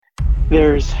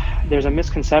There's there's a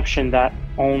misconception that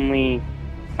only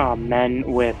men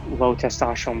with low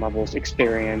testosterone levels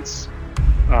experience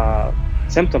uh,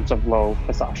 symptoms of low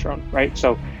testosterone, right?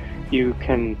 So you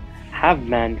can have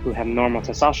men who have normal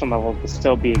testosterone levels but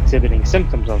still be exhibiting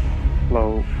symptoms of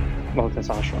low low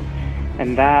testosterone,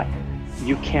 and that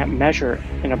you can't measure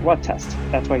in a blood test.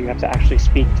 That's why you have to actually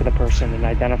speak to the person and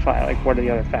identify like what are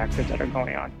the other factors that are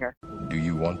going on here. Do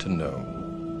you want to know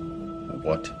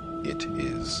what it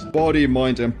is? Body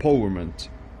mind empowerment.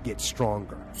 Get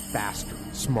stronger, faster,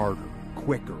 smarter,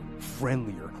 quicker,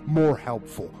 friendlier, more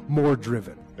helpful, more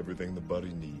driven. Everything the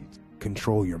body needs.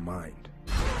 Control your mind.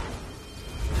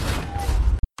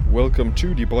 Welcome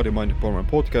to the Body Mind Empowerment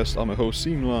Podcast. I'm a host,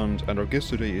 Siim Land, and our guest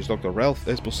today is Dr. Ralph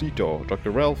Esposito.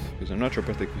 Dr. Ralph is a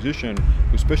naturopathic physician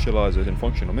who specializes in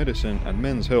functional medicine and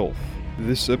men's health.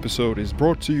 This episode is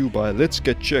brought to you by Let's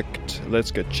Get Checked.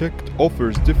 Let's Get Checked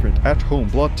offers different at-home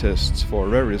blood tests for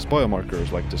various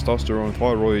biomarkers like testosterone,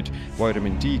 thyroid,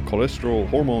 vitamin D, cholesterol,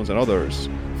 hormones, and others.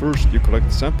 First, you collect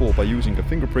the sample by using a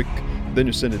finger prick, then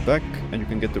you send it back, and you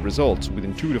can get the results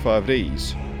within 2 to 5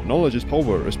 days. Knowledge is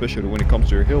power, especially when it comes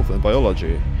to your health and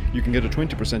biology. You can get a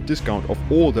 20% discount of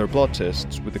all their blood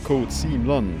tests with the code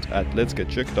SIEMLUND at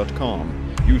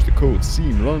letsgetchecked.com. Use the code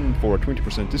SIEMLUND for a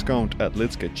 20% discount at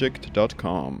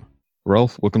letsgetchecked.com.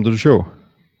 Ralph, welcome to the show.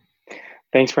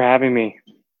 Thanks for having me.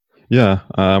 Yeah,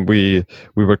 we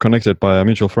were connected by a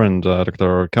mutual friend,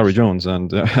 Dr. Carrie Jones,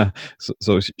 and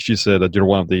so she said that you're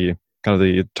one of the kind of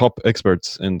the top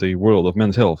experts in the world of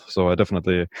men's health. So I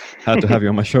definitely had to have you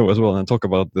on my show as well and talk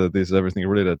about this everything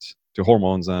related to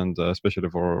hormones and especially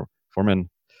for men.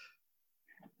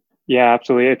 Yeah,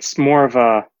 absolutely. It's more of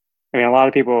a lot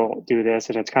of people do this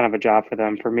and it's kind of a job for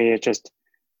them. For me, it's just,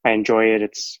 I enjoy it.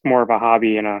 It's more of a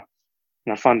hobby and a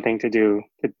fun thing to do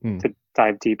to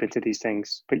dive deep into these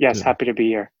things. But yes, happy to be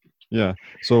here. Yeah.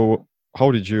 So how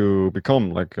did you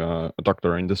become like a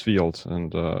doctor in this field?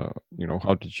 And,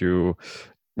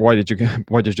 why did you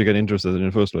get interested in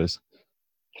the first place?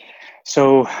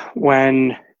 So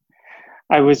when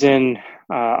I was in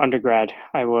undergrad,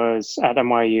 I was at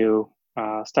NYU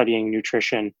studying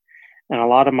nutrition. And a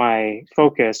lot of my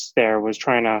focus there was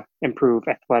trying to improve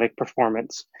athletic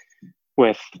performance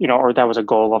or that was a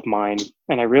goal of mine.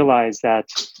 And I realized that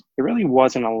there really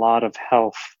wasn't a lot of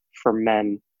health for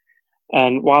men.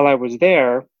 And while I was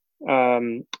there,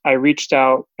 I reached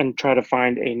out and tried to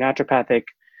find a naturopathic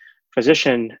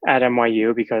physician at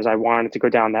NYU because I wanted to go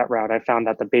down that route. I found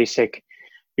that the basic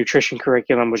nutrition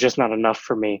curriculum was just not enough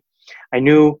for me. I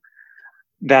knew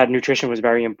that nutrition was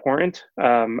very important,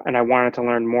 and I wanted to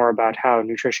learn more about how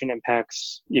nutrition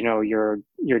impacts, your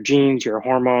genes, your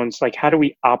hormones. Like, how do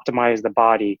we optimize the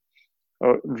body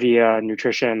via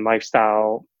nutrition,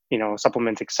 lifestyle,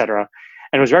 supplements, etc.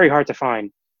 And it was very hard to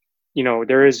find.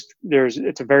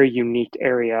 It's a very unique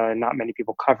area and not many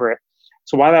people cover it.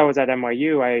 So while I was at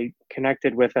NYU, I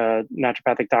connected with a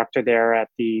naturopathic doctor there at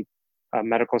the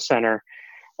medical center,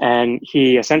 and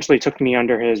he essentially took me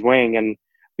under his wing, and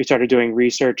we started doing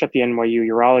research at the NYU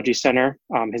Urology Center.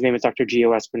 His name is Dr.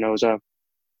 Gio Espinoza.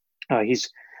 He's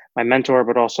my mentor,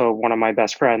 but also one of my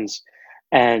best friends.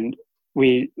 And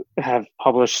we have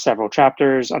published several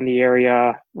chapters on the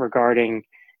area regarding,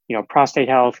 prostate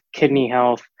health, kidney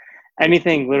health,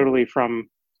 anything literally from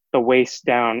the waist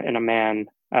down in a man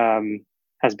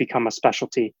has become a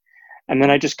specialty. And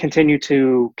then I just continue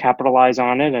to capitalize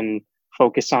on it and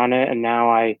focus on it. And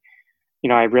now I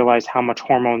realize how much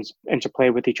hormones interplay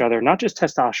with each other, not just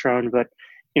testosterone, but,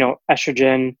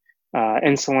 estrogen,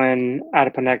 insulin,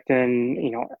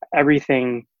 adiponectin,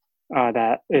 everything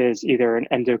that is either an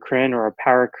endocrine or a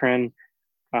paracrine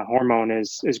hormone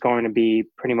is going to be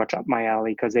pretty much up my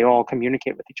alley because they all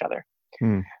communicate with each other.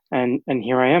 And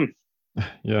here I am.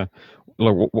 Yeah.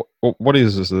 Like, what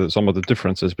is some of the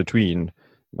differences between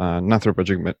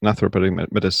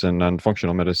naturopathic medicine and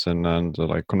functional medicine and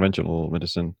like conventional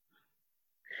medicine?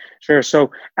 Sure.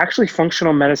 So actually,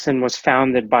 functional medicine was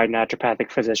founded by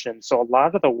naturopathic physicians. So a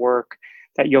lot of the work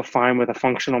that you'll find with a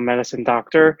functional medicine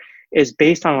doctor is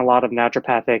based on a lot of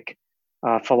naturopathic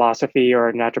philosophy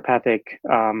or naturopathic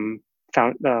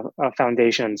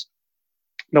foundations.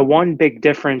 The one big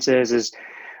difference is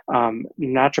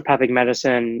naturopathic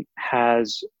medicine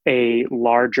has a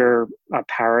larger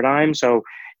paradigm. So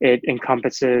it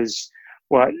encompasses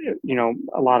what,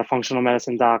 a lot of functional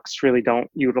medicine docs really don't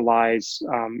utilize.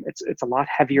 It's a lot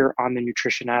heavier on the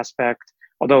nutrition aspect.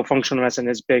 Although functional medicine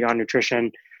is big on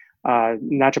nutrition,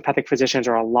 naturopathic physicians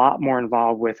are a lot more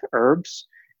involved with herbs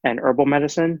and herbal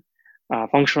medicine.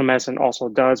 Functional medicine also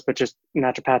does, but just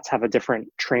naturopaths have a different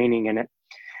training in it.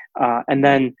 And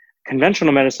then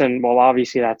Conventional medicine, well,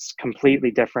 obviously that's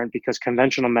completely different because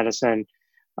conventional medicine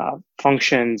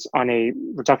functions on a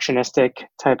reductionistic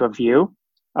type of view,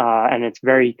 and it's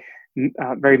very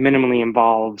minimally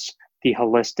involves the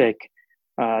holistic,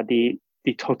 the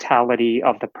totality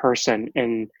of the person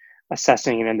in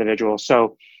assessing an individual.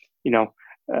 So, you know,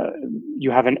 you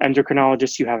have an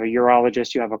endocrinologist, you have a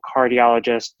urologist, you have a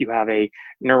cardiologist, you have a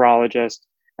neurologist,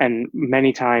 and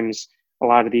many times a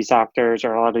lot of these doctors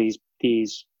or a lot of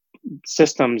these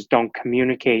systems don't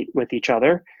communicate with each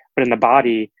other, but in the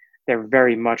body they're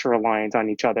very much reliant on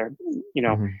each other. You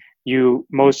know,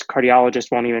 most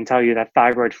cardiologists won't even tell you that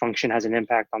thyroid function has an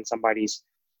impact on somebody's,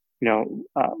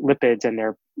 lipids and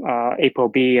their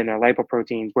ApoB and their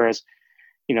lipoproteins, whereas,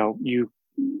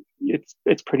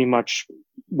 it's pretty much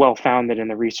well founded in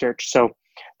the research. So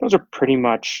those are pretty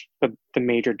much the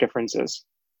major differences.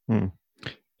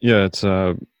 Yeah, it's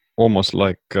almost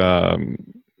like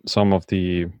some of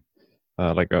the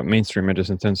mainstream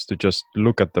medicine tends to just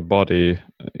look at the body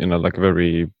in a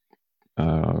very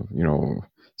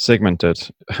segmented,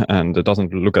 and it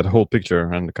doesn't look at the whole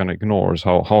picture and kind of ignores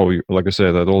how like I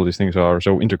said, that all these things are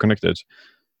so interconnected.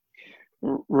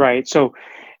 Right. So,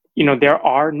 there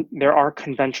are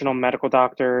conventional medical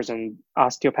doctors and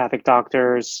osteopathic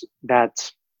doctors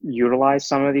that utilize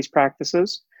some of these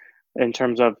practices in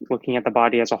terms of looking at the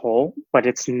body as a whole, but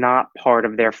it's not part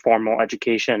of their formal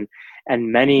education.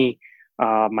 And many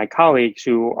my colleagues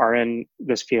who are in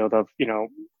this field of,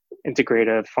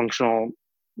 integrative, functional,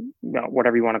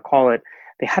 whatever you want to call it,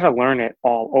 they had to learn it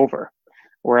all over.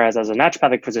 Whereas as a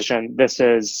naturopathic physician, this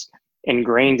is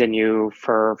ingrained in you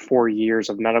for 4 years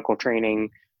of medical training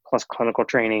plus clinical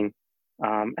training,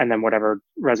 and then whatever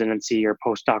residency or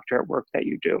postdoctorate work that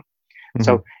you do.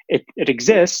 So it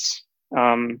exists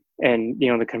in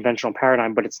the conventional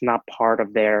paradigm, but it's not part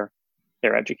of their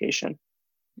education.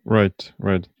 Right.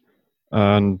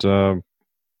 And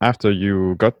after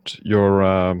you got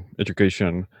your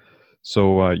education,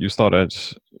 so you started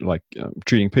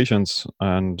treating patients,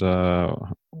 and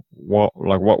what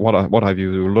have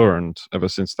you learned ever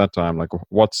since that time? Like,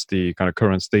 what's the kind of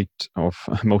current state of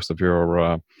most of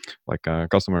your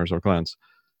customers or clients?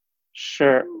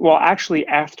 Sure. Well, actually,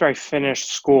 after I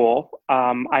finished school,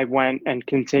 I went and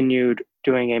continued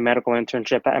doing a medical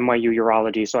internship at NYU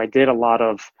Urology. So I did a lot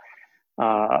of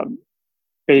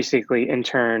basically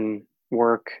intern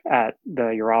work at the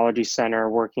urology center,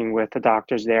 working with the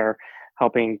doctors there,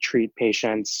 helping treat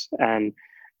patients. And,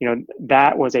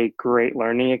 that was a great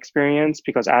learning experience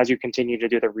because as you continue to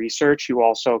do the research, you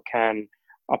also can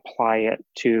apply it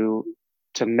to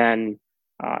men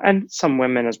and some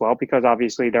women as well, because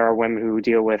obviously there are women who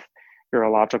deal with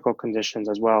urological conditions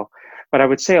as well. But I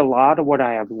would say a lot of what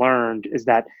I have learned is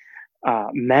that a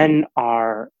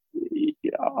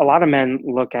lot of men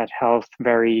look at health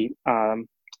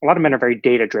a lot of men are very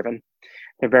data driven.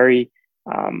 They're very,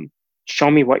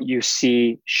 show me what you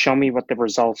see, show me what the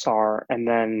results are, and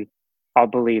then I'll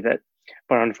believe it.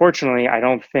 But unfortunately, I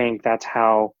don't think that's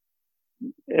how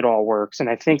it all works. And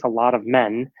I think a lot of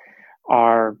men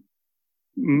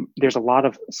there's a lot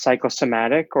of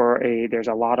psychosomatic there's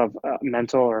a lot of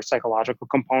mental or psychological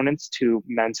components to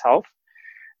men's health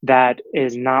that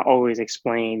is not always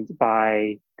explained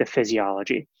by the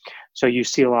physiology. So you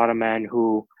see a lot of men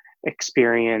who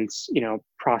experience,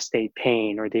 prostate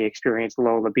pain, or they experience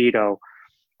low libido.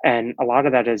 And a lot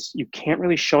of that is you can't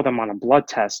really show them on a blood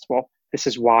test. Well, this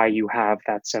is why you have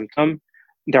that symptom.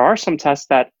 There are some tests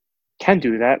that can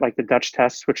do that, like the Dutch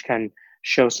test, which can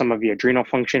show some of the adrenal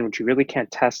function, which you really can't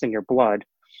test in your blood.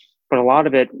 But a lot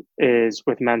of it is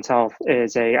with men's health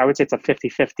I would say it's a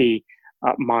 50-50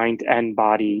 mind and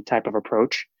body type of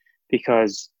approach,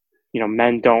 because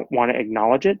men don't want to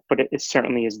acknowledge it, but it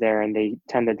certainly is there, and they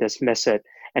tend to dismiss it.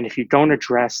 And if you don't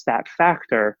address that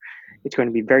factor, it's going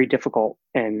to be very difficult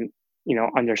in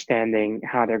understanding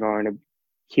how they're going to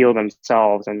heal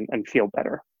themselves and feel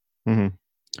better.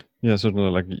 Yeah,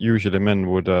 certainly. Usually men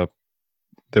would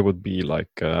they would be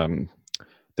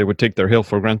they would take their health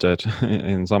for granted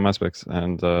in some aspects,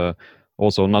 and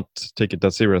also not take it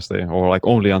that seriously, or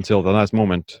only until the last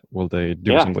moment will they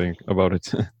do something about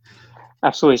it.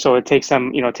 Absolutely. So it takes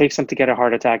them, to get a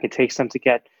heart attack. It takes them to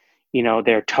get,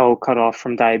 their toe cut off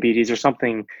from diabetes or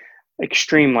something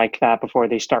extreme like that before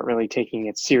they start really taking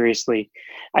it seriously.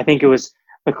 I think it was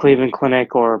the Cleveland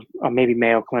Clinic or maybe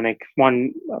Mayo Clinic,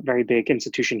 one very big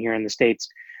institution here in the States,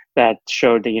 that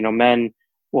showed that, men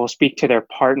will speak to their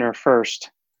partner first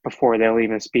before they'll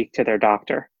even speak to their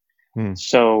doctor.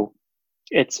 So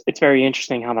it's very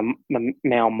interesting how the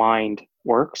male mind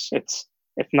works. It's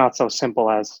not so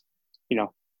simple as,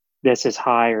 this is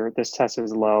high or this test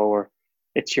is low, or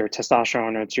it's your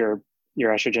testosterone, or it's your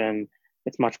estrogen.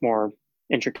 It's much more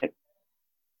intricate.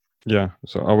 Yeah,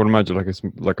 so I would imagine like it's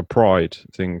like a pride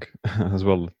thing as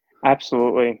well.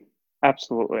 Absolutely.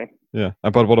 Absolutely. Yeah,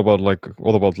 but what about like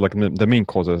the main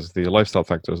causes, the lifestyle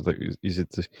factors? Like, is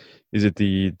it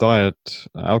the diet,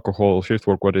 alcohol, shift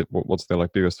work? What's the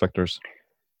like biggest factors?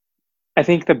 I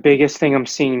think the biggest thing I'm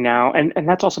seeing now, and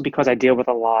that's also because I deal with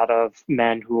a lot of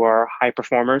men who are high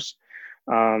performers.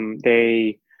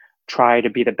 They try to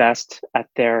be the best at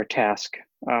their task.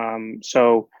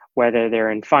 So whether they're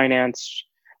in finance,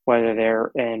 whether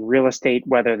they're in real estate,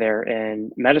 whether they're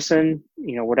in medicine,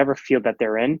 whatever field that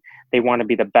they're in, they want to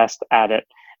be the best at it.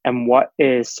 And what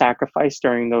is sacrificed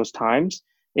during those times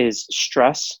is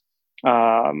stress,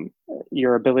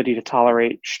 your ability to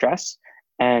tolerate stress,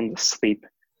 and sleep.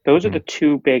 Those are the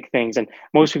two big things. And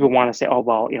most people want to say, oh,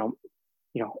 well,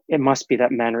 it must be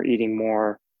that men are eating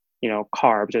more,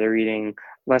 carbs, or they're eating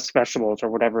less vegetables,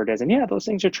 or whatever it is. And yeah, those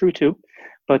things are true too.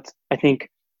 But I think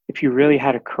if you really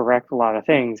had to correct a lot of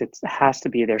things, it has to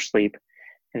be their sleep,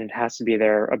 and it has to be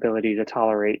their ability to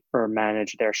tolerate or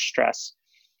manage their stress.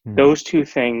 Those two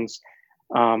things,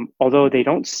 although they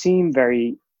don't seem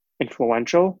very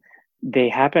influential, they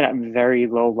happen at very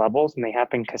low levels, and they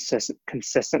happen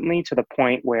consistently to the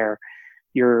point where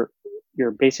you're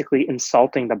basically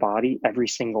insulting the body every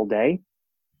single day,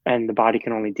 and the body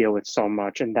can only deal with so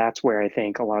much. And that's where I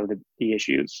think a lot of the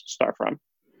issues start from.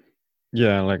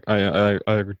 Yeah, like I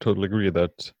totally agree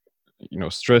that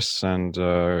stress and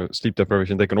sleep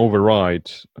deprivation, they can override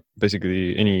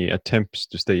basically any attempts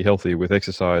to stay healthy with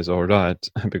exercise or diet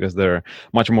because they're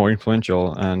much more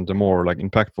influential and more like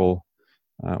impactful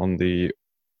on the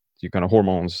kind of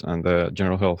hormones and the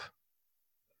general health.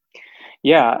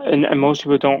 Yeah, and most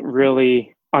people don't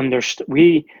really understand.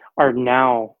 We are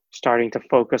now starting to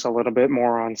focus a little bit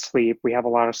more on sleep. We have a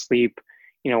lot of sleep,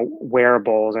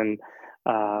 wearables and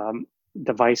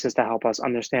devices to help us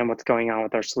understand what's going on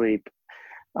with our sleep.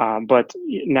 But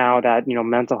now that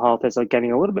mental health is like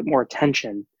getting a little bit more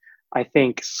attention, I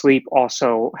think sleep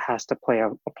also has to play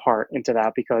a part into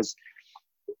that, because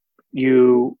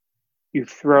you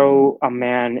throw a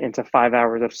man into 5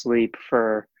 hours of sleep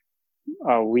for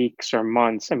weeks or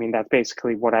months. I mean, that's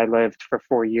basically what I lived for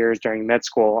 4 years during med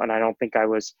school, and I don't think I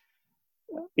was,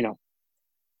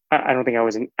 I don't think I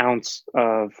was an ounce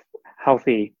of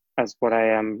healthy as what I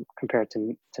am compared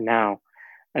to now.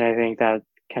 And I think that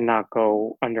cannot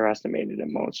go underestimated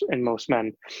in most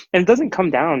men. And it doesn't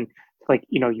come down to like,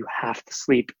 you have to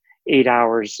sleep 8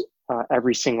 hours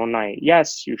every single night.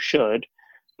 Yes, you should,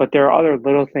 but there are other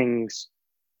little things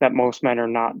that most men are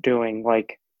not doing,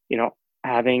 like,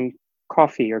 having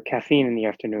coffee or caffeine in the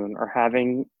afternoon, or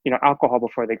having, alcohol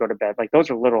before they go to bed. Like, those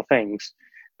are little things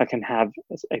that can have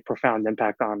a profound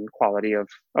impact on quality of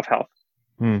health.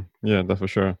 Yeah, that's for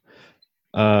sure.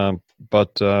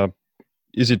 But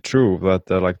is it true that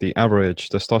like the average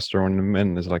testosterone in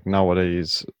men is like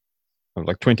nowadays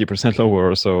like 20%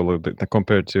 lower or so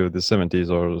compared to the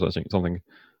 70s or something?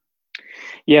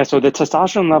 Yeah, so the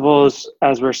testosterone levels,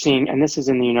 as we're seeing, and this is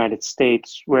in the United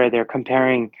States, where they're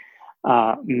comparing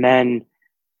men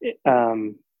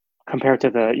compared to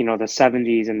the the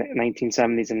 70s and the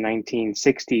 1970s and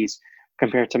 1960s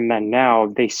compared to men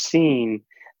now, they've seen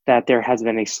that there has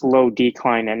been a slow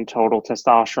decline in total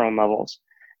testosterone levels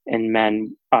in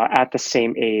men at the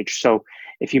same age. So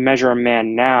if you measure a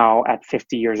man now at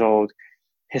 50 years old,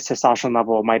 his testosterone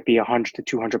level might be 100 to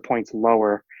 200 points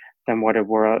lower than what it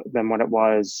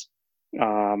was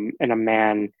in a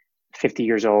man 50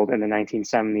 years old in the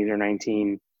 1970s or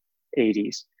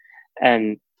 1980s.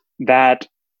 And that,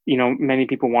 many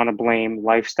people want to blame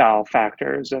lifestyle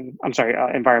factors, and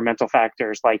environmental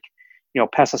factors like,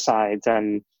 pesticides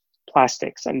and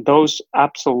plastics, and those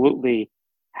absolutely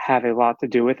have a lot to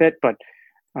do with it. But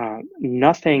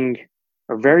nothing,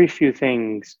 or very few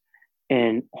things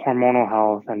in hormonal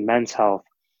health and men's health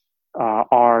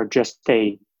are just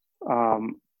a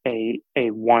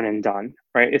one and done,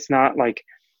 right? It's not like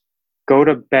go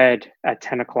to bed at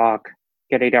 10 o'clock,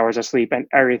 get 8 hours of sleep, and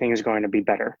everything is going to be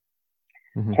better.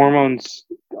 Mm-hmm. Hormones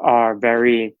are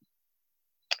very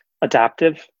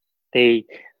adaptive. They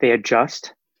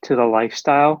adjust to the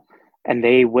lifestyle, and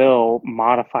they will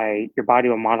modify, your body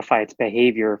will modify its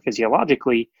behavior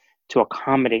physiologically to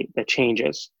accommodate the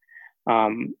changes.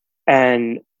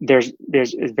 And there's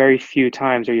very few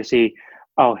times where you see,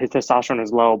 oh, his testosterone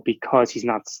is low because he's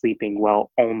not sleeping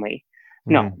well only.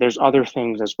 Mm-hmm. No, there's other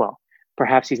things as well.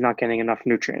 Perhaps he's not getting enough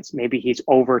nutrients. Maybe he's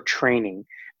overtraining.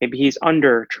 Maybe he's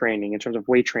undertraining in terms of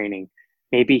weight training.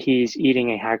 Maybe he's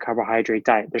eating a high carbohydrate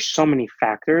diet. There's so many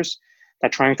factors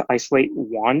that trying to isolate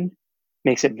one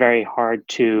makes it very hard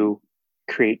to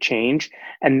create change.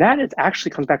 And that is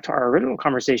actually comes back to our original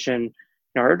conversation,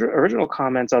 our original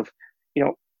comments of,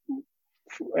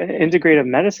 integrative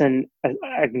medicine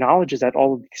acknowledges that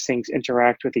all of these things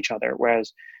interact with each other,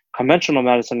 whereas conventional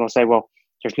medicine will say, well,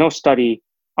 there's no study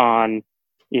on,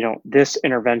 this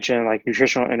intervention, like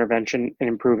nutritional intervention in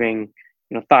improving,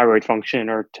 thyroid function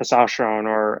or testosterone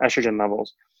or estrogen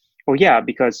levels. Well, yeah,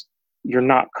 because you're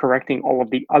not correcting all of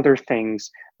the other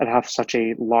things that have such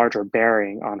a larger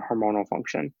bearing on hormonal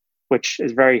function, which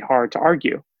is very hard to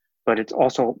argue, but it's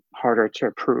also harder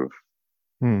to prove.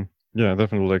 Yeah,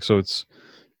 definitely. Like, so it's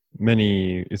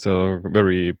a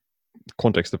very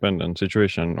context dependent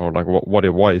situation, or like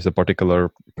why is a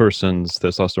particular person's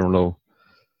testosterone low?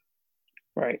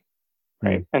 Right.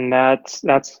 And that's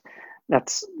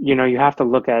you have to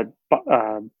look at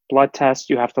blood tests,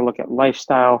 you have to look at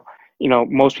lifestyle.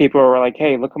 Most people are like,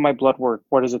 hey, look at my blood work,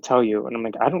 what does it tell you? And I'm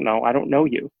like, I don't know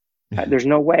you. There's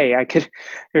no way I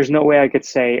could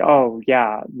say, oh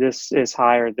yeah, this is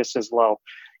high or this is low.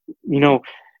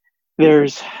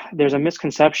 There's a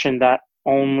misconception that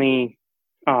only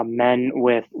men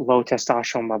with low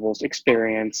testosterone levels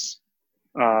experience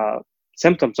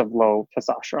symptoms of low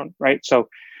testosterone, right? So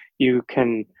you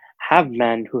can have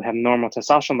men who have normal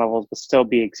testosterone levels but still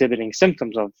be exhibiting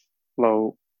symptoms of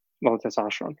low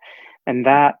testosterone, and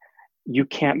that you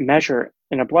can't measure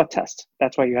in a blood test.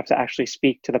 That's why you have to actually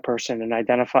speak to the person and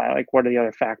identify, like, what are the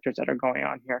other factors that are going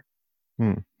on here.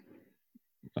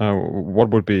 What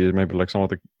would be maybe like some of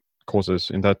the causes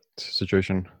in that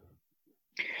situation?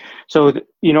 So,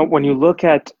 when you look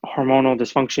at hormonal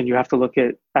dysfunction, you have to look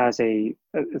at as a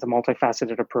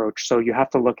multifaceted approach. So you have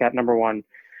to look at, number one,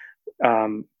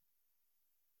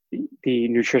 the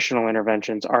nutritional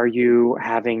interventions. Are you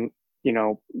having,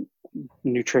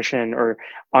 nutrition or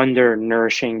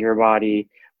undernourishing your body,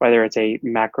 whether it's a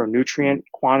macronutrient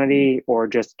quantity or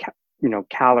just,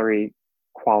 calorie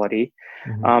quality?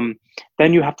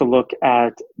 Then you have to look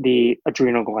at the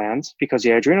adrenal glands, because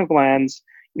the adrenal glands,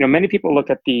 many people look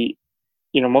at the,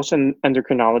 most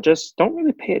endocrinologists don't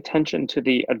really pay attention to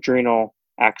the adrenal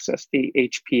axis, the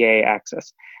HPA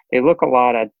axis. They look a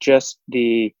lot at just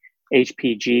the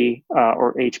HPG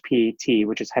or HPT,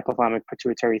 which is hypothalamic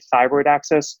pituitary thyroid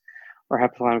axis or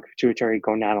hypothalamic pituitary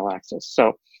gonadal axis.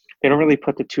 So they don't really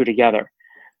put the two together.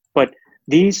 But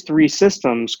these three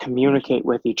systems communicate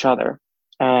with each other.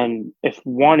 And if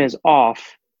one is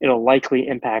off, it'll likely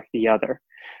impact the other.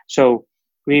 So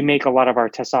we make a lot of our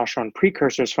testosterone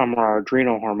precursors from our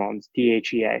adrenal hormones,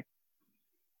 DHEA.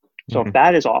 So if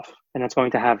that is off, then it's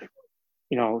going to have,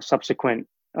 subsequent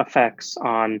effects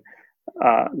on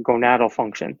gonadal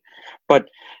function. But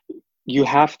you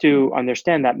have to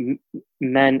understand that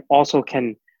men also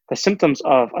the symptoms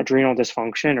of adrenal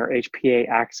dysfunction or HPA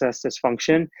axis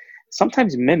dysfunction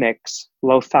sometimes mimics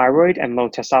low thyroid and low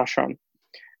testosterone.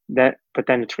 But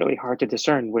then it's really hard to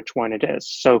discern which one it is.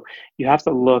 So you have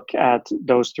to look at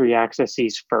those three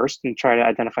axes first and try to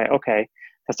identify, okay,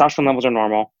 testosterone levels are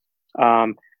normal.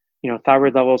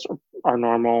 Thyroid levels are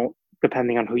normal,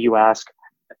 depending on who you ask.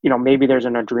 Maybe there's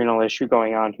an adrenal issue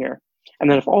going on here. And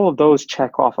then if all of those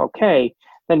check off okay,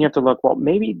 then you have to look, well,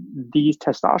 maybe these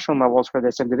testosterone levels for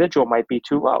this individual might be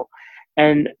too low.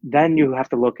 And then you have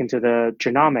to look into the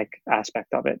genomic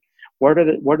aspect of it. What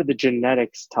do the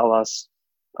genetics tell us?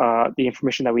 The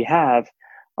information that we have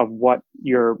of what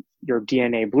your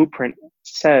DNA blueprint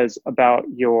says about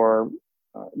your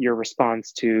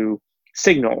response to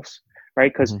signals,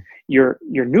 right? Because your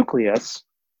nucleus,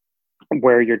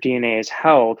 where your DNA is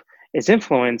held, is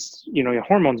influenced. Your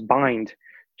hormones bind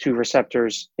to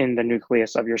receptors in the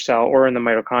nucleus of your cell or in the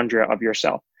mitochondria of your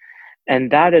cell, and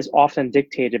that is often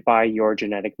dictated by your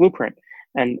genetic blueprint.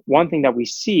 And one thing that we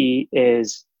see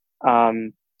is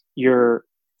your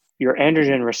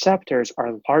androgen receptors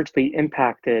are largely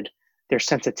impacted. Their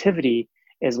sensitivity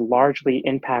is largely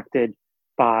impacted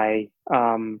by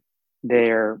the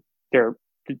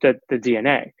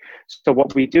DNA. So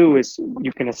what we do is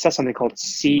you can assess something called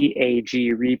CAG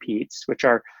repeats, which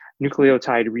are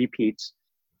nucleotide repeats,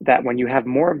 that when you have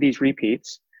more of these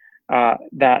repeats,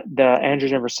 that the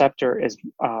androgen receptor is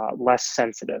less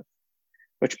sensitive,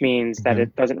 which means that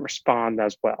it doesn't respond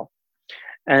as well.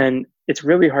 And it's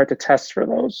really hard to test for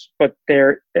those, but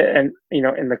in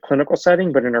the clinical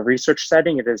setting, but in a research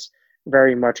setting, it is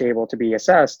very much able to be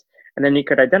assessed. And then you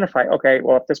could identify, okay,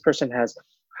 well, if this person has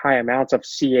high amounts of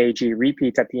CAG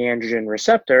repeats at the androgen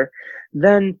receptor,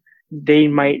 then they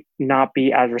might not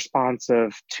be as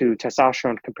responsive to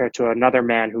testosterone compared to another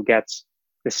man who gets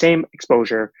the same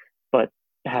exposure, but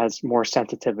has more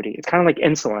sensitivity. It's kind of like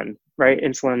insulin, right?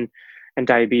 Insulin and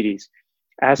diabetes.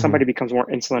 As somebody becomes more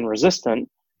insulin resistant,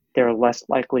 they're less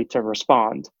likely to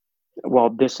respond. Well,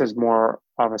 this is more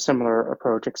of a similar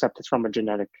approach, except it's from a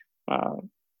genetic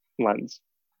lens.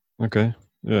 Okay,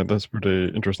 yeah, that's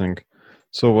pretty interesting.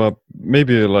 So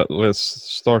maybe let's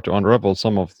start to unravel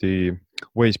some of the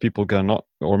ways people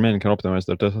or men can optimize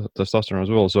their testosterone as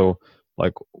well. So,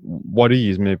 like, what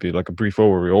is maybe like a brief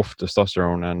overview of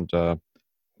testosterone, and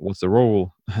what's the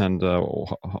role, and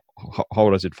how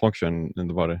does it function in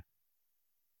the body?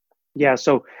 Yeah,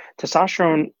 so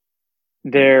testosterone,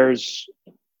 there's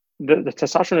the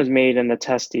testosterone is made in the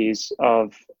testes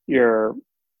of your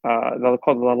they're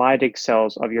called the Leydig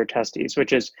cells of your testes,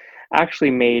 which is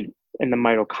actually made in the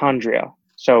mitochondria.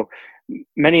 So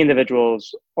many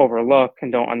individuals overlook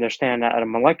and don't understand that at a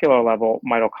molecular level,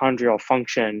 mitochondrial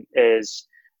function is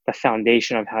the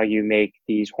foundation of how you make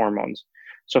these hormones.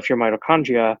 So if your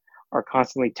mitochondria are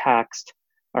constantly taxed,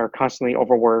 or constantly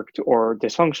overworked or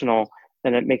dysfunctional,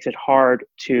 then it makes it hard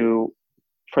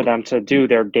for them to do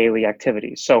their daily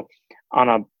activities. So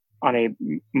on a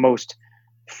most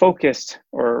focused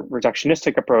or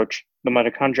reductionistic approach, the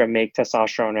mitochondria make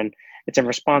testosterone, and it's in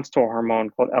response to a hormone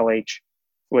called LH,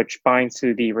 which binds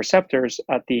to the receptors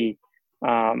at the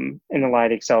in the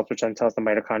Leydig cells, which then tells the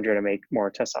mitochondria to make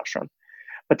more testosterone.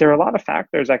 But there are a lot of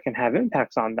factors that can have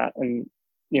impacts on that, and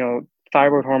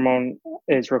thyroid hormone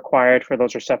is required for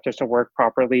those receptors to work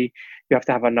properly. You have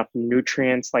to have enough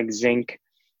nutrients like zinc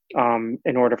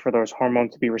in order for those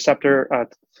hormones to be for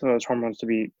those hormones to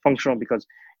be functional, because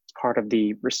it's part of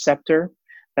the receptor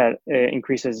that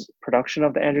increases production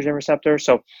of the androgen receptor.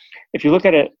 So if you look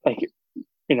at it like,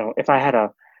 if I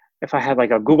had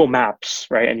like a Google Maps,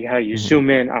 right, and you zoom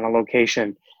in on a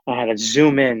location, and I had to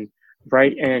zoom in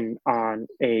right in on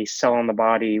a cell in the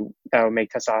body that would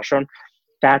make testosterone,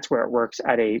 that's where it works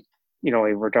at a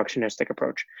reductionistic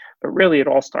approach. But really it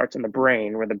all starts in the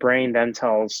brain, where the brain then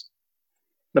tells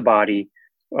the body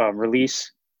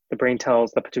the brain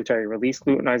tells the pituitary, release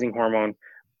luteinizing hormone,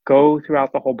 go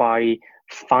throughout the whole body,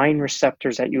 find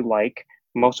receptors that you like.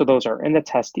 Most of those are in the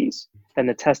testes. Then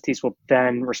the testes will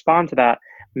then respond to that,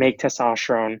 make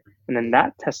testosterone, and then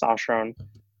that testosterone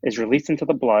is released into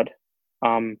the blood,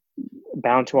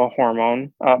 bound to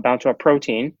a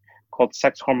protein called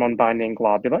sex hormone binding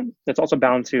globulin. It's also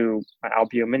bound to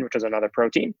albumin, which is another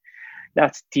protein.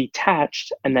 That's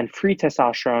detached, and then free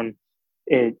testosterone,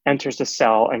 it enters the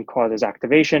cell and causes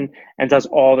activation and does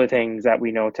all the things that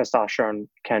we know testosterone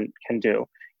can do.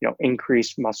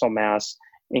 Increase muscle mass,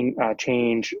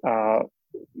 change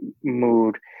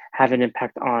mood, have an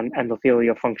impact on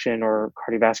endothelial function or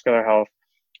cardiovascular health.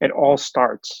 It all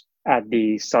starts at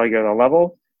the cellular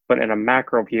level, but in a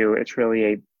macro view, it's really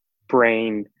a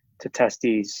brain to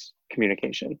testes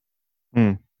communication.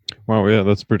 Wow, yeah,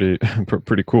 that's pretty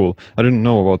pretty cool. I didn't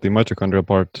know about the mitochondria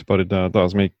part, but it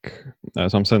does make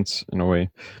some sense in a way.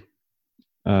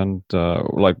 And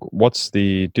like, what's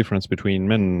the difference between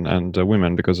men and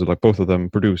women? Because like both of them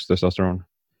produce testosterone.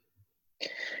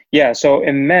 Yeah, so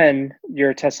in men,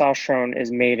 your testosterone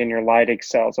is made in your Leydig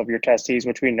cells of your testes,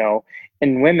 which we know.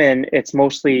 In women, it's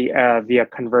mostly via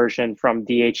conversion from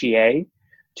DHEA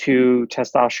to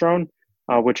testosterone,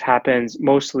 which happens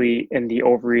mostly in the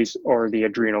ovaries or the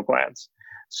adrenal glands.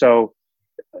 So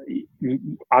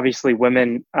obviously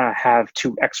women have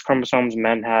two X chromosomes,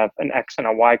 men have an X and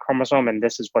a Y chromosome, and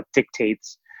this is what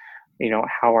dictates,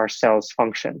 how our cells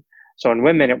function. So in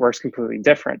women, it works completely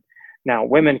different. Now,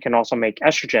 women can also make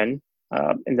estrogen,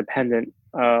 independent,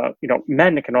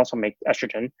 men can also make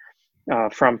estrogen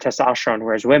from testosterone,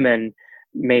 whereas women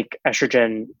make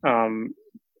estrogen,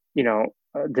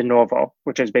 de novo,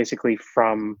 which is basically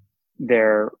from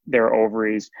their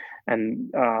ovaries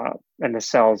and the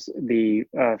cells, the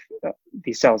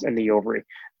cells in the ovary.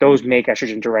 Those make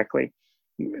estrogen directly.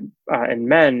 In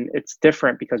men, it's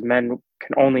different because men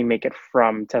can only make it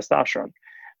from testosterone.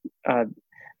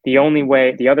 The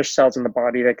other cells in the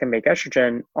body that can make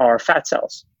estrogen are fat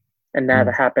cells, and that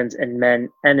happens in men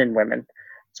and in women.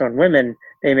 So in women,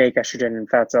 they make estrogen in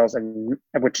fat cells, and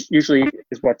which usually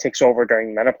is what takes over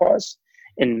during menopause.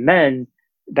 In men,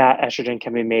 that estrogen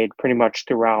can be made pretty much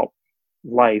throughout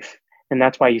life, and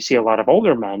that's why you see a lot of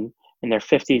older men in their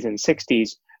 50s and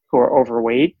 60s who are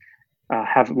overweight,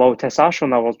 have low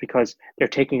testosterone levels, because they're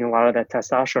taking a lot of that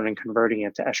testosterone and converting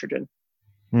it to estrogen.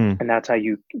 And that's how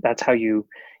you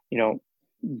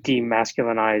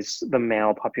demasculinize the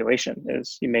male population,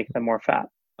 is you make them more fat.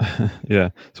 Yeah,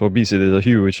 so obesity is a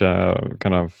huge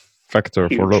kind of factor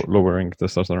for lowering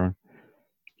testosterone.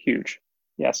 Huge.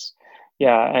 Yes.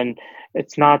 Yeah, and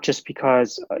it's not just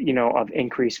because of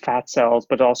increased fat cells,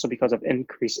 but also because of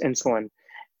increased insulin.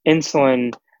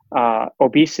 Insulin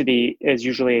obesity is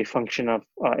usually a function of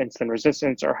insulin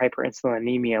resistance or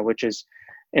hyperinsulinemia, which is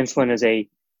insulin is it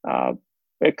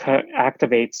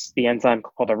activates the enzyme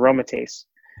called aromatase.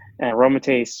 And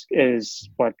aromatase is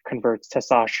what converts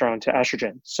testosterone to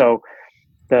estrogen. So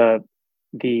the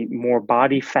more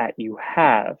body fat you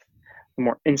have, the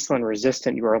more insulin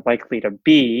resistant you are likely to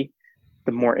be,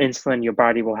 the more insulin your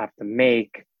body will have to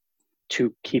make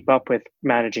to keep up with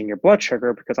managing your blood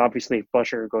sugar, because obviously if blood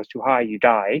sugar goes too high, you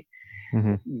die.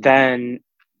 Mm-hmm. Then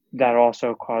that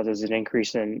also causes an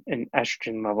increase in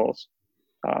estrogen levels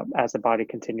as the body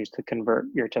continues to convert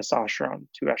your testosterone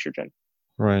to estrogen.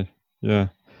 Right. Yeah.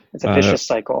 It's a vicious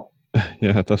cycle.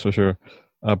 Yeah, that's for sure.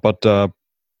 But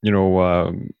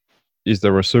is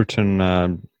there a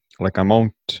certain like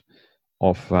amount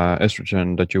of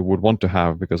estrogen that you would want to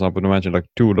have? Because I would imagine like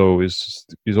too low is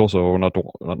also not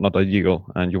ideal,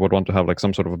 and you would want to have like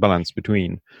some sort of a balance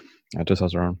between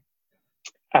testosterone.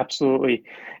 Absolutely.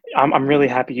 I'm really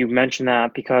happy you mentioned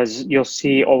that, because you'll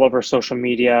see all over social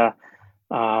media,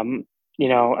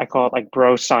 I call it like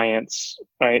bro science,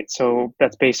 right? So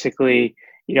that's basically,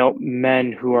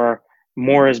 men who are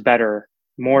more is better,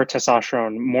 more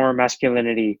testosterone, more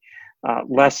masculinity,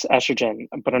 less estrogen.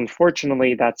 But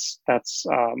unfortunately, that's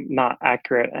not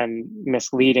accurate and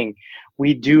misleading.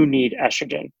 We do need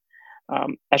estrogen.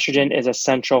 Estrogen is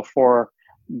essential for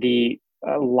the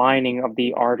lining of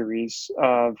the arteries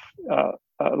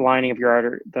lining of your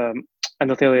artery, the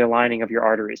endothelial lining of your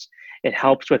arteries. It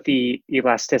helps with the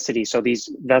elasticity, so these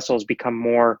vessels become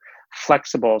more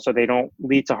flexible, so they don't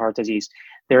lead to heart disease.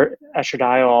 Their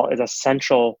estradiol is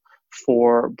essential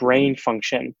for brain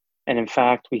function, and in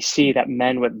fact, we see that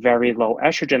men with very low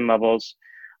estrogen levels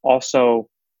also,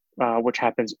 which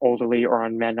happens elderly or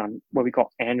on men on what we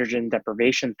call androgen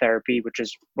deprivation therapy, which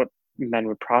is what men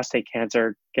with prostate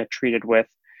cancer get treated with,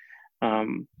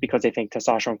 because they think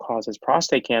testosterone causes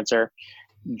prostate cancer.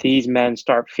 These men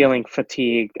start feeling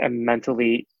fatigued and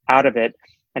mentally out of it.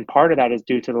 And part of that is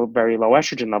due to the very low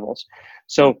estrogen levels.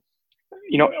 So,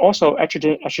 also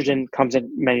estrogen comes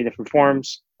in many different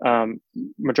forms.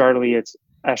 Majority it's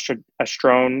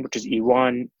estrone, which is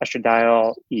E1,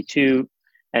 estradiol, E2,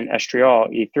 and estriol,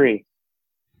 E3.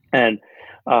 And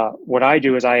what I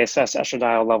do is I assess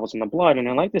estradiol levels in the blood, and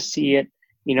I like to see it,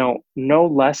 no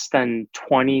less than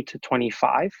 20 to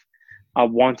 25.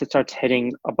 Once it starts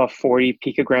hitting above 40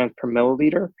 picograms per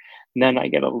milliliter, then I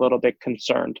get a little bit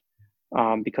concerned,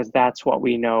 because that's what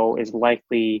we know is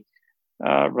likely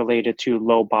related to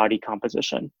low body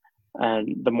composition.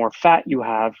 And the more fat you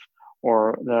have,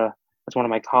 or as one of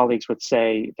my colleagues would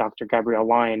say, Dr. Gabrielle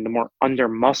Lyon, the more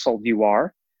under-muscled you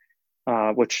are,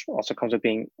 which also comes with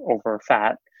being over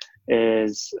fat,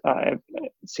 is a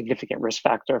significant risk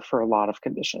factor for a lot of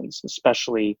conditions,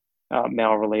 especially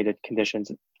male-related conditions,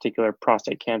 in particular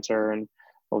prostate cancer and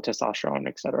low testosterone,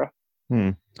 etc.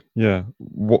 Yeah.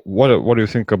 What do you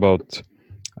think about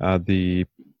the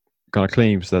kind of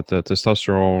claims that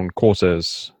testosterone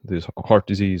causes this heart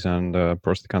disease and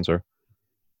prostate cancer?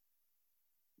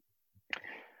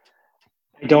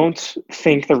 I don't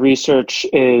think the research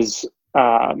is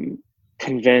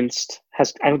convinced.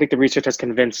 I don't think the research has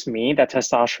convinced me that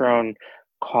testosterone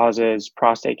causes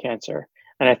prostate cancer.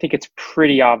 And I think it's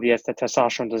pretty obvious that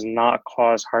testosterone does not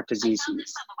cause heart disease.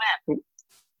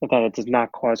 That it does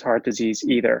not cause heart disease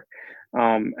either.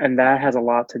 And that has a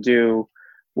lot to do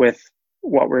with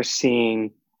what we're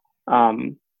seeing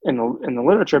in the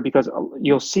literature, because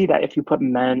you'll see that if you put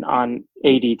men on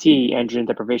ADT, androgen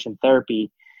deprivation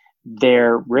therapy,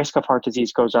 their risk of heart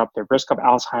disease goes up, their risk of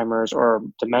Alzheimer's or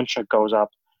dementia goes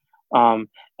up.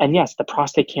 And yes, the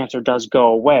prostate cancer does go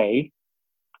away,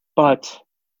 but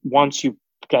once you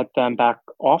get them back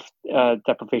off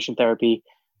deprivation therapy,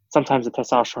 sometimes the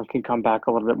testosterone can come back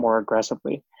a little bit more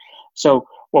aggressively. So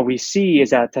what we see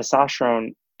is that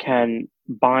testosterone can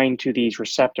bind to these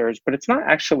receptors, but it's not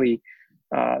actually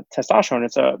testosterone.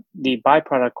 It's the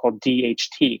byproduct called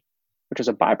DHT, which is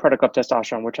a byproduct of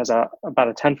testosterone, which has about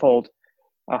a tenfold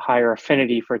higher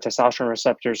affinity for testosterone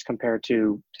receptors compared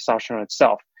to testosterone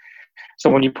itself. So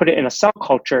when you put it in a cell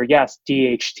culture, yes,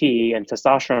 DHT and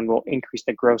testosterone will increase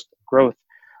the growth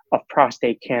of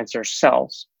prostate cancer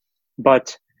cells.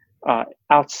 But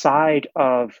outside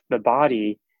of the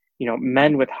body,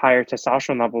 men with higher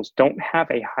testosterone levels don't have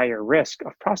a higher risk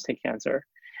of prostate cancer.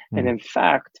 And in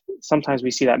fact, sometimes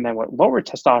we see that men with lower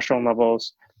testosterone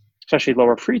levels, especially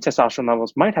lower free testosterone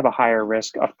levels, might have a higher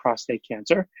risk of prostate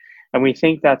cancer. And we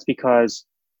think that's because,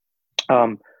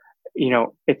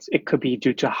 it could be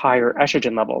due to higher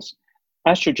estrogen levels.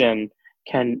 Estrogen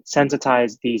can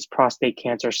sensitize these prostate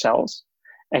cancer cells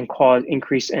and cause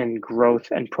increase in growth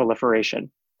and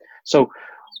proliferation. So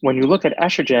when you look at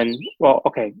estrogen, well,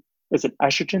 okay, is it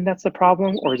estrogen that's the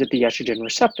problem, or is it the estrogen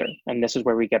receptor? And this is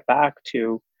where we get back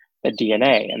to the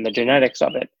DNA and the genetics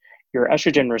of it. Your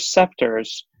estrogen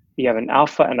receptors, you have an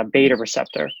alpha and a beta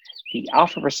receptor. The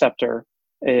alpha receptor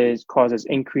causes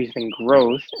increasing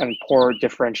growth and poor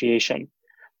differentiation.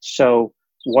 So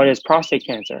what is prostate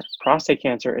cancer? Prostate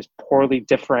cancer is poorly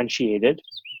differentiated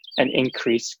and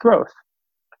increased growth.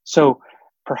 So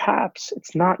perhaps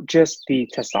it's not just the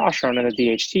testosterone and the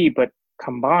DHT, but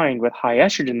combined with high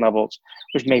estrogen levels,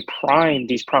 which may prime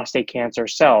these prostate cancer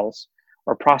cells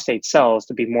or prostate cells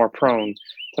to be more prone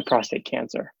to prostate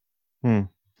cancer.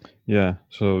 Yeah,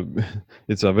 so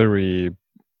it's a very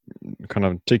kind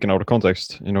of taken out of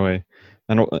context in a way,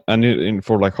 and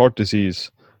for like heart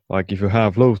disease, like if you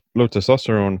have low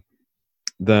testosterone,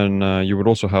 then you would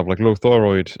also have like low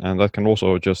thyroid, and that can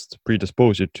also just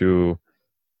predispose you to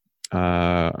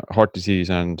heart disease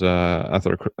and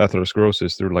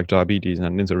atherosclerosis through like diabetes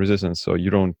and insulin resistance. So you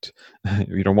don't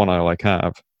want to like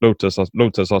have low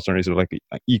testosterone is like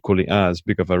equally as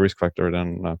big of a risk factor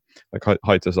than like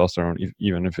high testosterone,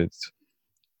 even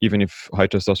if high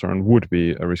testosterone would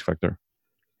be a risk factor.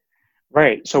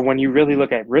 Right. So when you really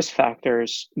look at risk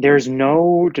factors, there's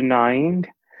no denying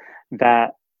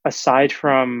that aside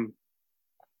from,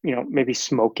 maybe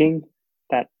smoking,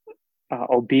 that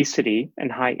obesity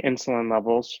and high insulin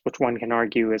levels, which one can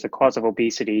argue is a cause of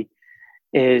obesity,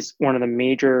 is one of the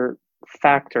major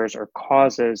factors or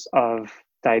causes of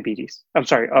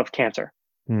of cancer.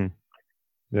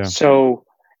 Yeah. So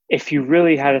if you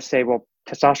really had to say, well,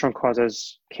 testosterone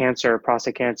causes cancer,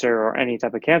 prostate cancer, or any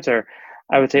type of cancer,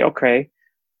 I would say, okay,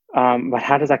 but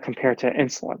how does that compare to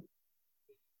insulin?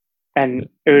 And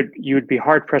you'd be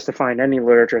hard pressed to find any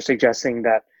literature suggesting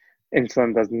that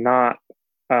insulin does not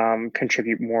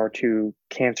contribute more to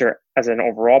cancer as an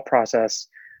overall process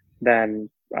than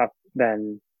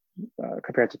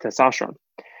compared to testosterone.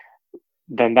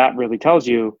 Then that really tells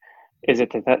you, is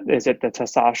it the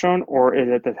testosterone, or is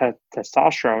it the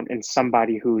testosterone in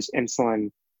somebody who's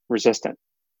insulin resistant?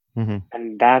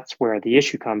 And that's where the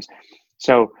issue comes.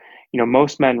 So,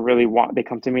 most men really they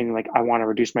come to me and like, I want to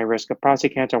reduce my risk of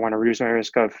prostate cancer. I want to reduce my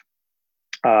risk of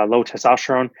low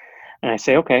testosterone. And I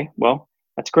say, okay, well,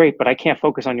 that's great, but I can't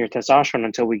focus on your testosterone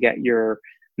until we get your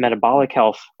metabolic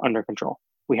health under control.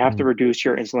 We have to reduce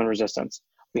your insulin resistance.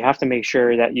 We have to make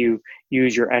sure that you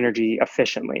use your energy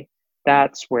efficiently.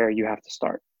 That's where you have to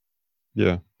start.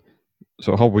 Yeah.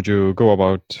 So how would you go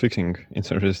about fixing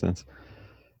insulin resistance?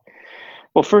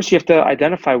 Well, first you have to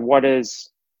identify is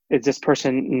this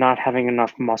person not having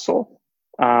enough muscle?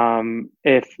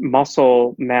 If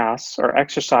muscle mass or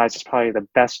exercise is probably the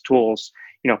best tools,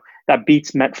 that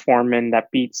beats metformin,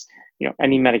 that beats,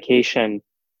 any medication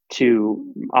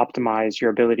to optimize your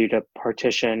ability to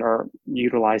partition or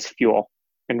utilize fuel.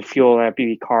 And fuel, that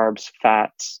be carbs,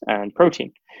 fats, and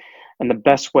protein. And the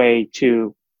best way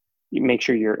to make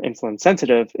sure you're insulin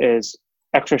sensitive is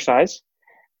exercise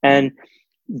and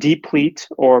deplete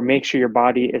or make sure your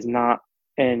body is not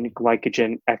in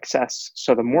glycogen excess.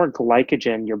 So the more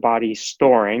glycogen your body's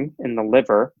storing in the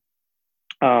liver,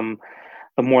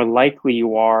 the more likely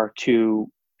you are to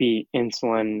be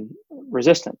insulin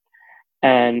resistant.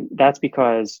 And that's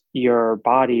because your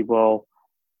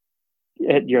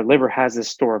liver has this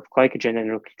store of glycogen, and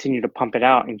it'll continue to pump it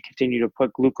out and continue to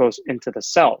put glucose into the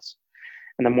cells.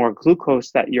 And the more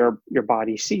glucose that your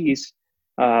body sees,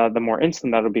 the more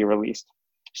insulin that'll be released.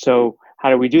 So how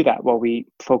do we do that? Well, we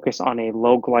focus on a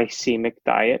low glycemic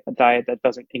diet, a diet that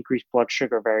doesn't increase blood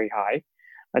sugar very high,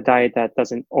 a diet that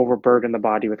doesn't overburden the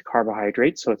body with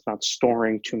carbohydrates, so it's not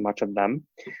storing too much of them.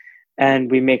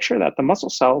 And we make sure that the muscle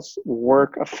cells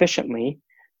work efficiently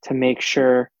to make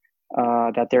sure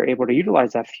that they're able to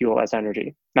utilize that fuel as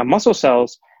energy. Now, muscle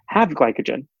cells have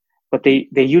glycogen, but they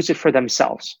use it for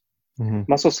themselves.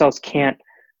 Muscle cells can't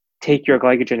take your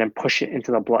glycogen and push it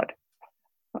into the blood.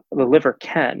 The liver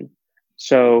can.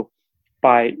 So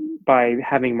by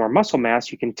having more muscle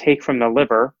mass, you can take from the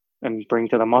liver and bring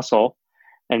to the muscle,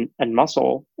 and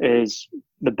muscle is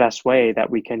the best way that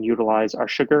we can utilize our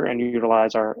sugar and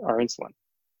utilize our insulin.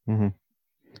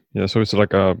 Yeah, so it's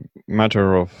like a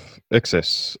matter of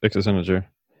excess energy,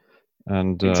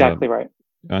 and exactly right.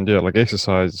 And yeah, like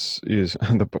exercise is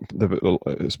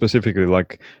specifically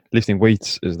like lifting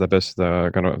weights is the best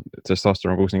kind of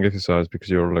testosterone boosting exercise, because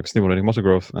you're like stimulating muscle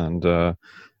growth and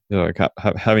like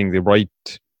having the right,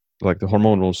 like the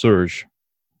hormonal surge.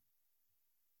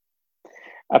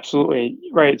 Absolutely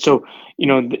right. So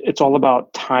it's all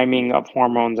about timing of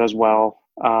hormones as well.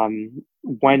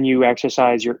 When you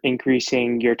exercise, you're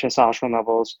increasing your testosterone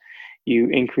levels, you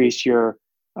increase your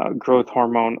growth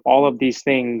hormone, all of these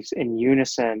things in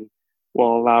unison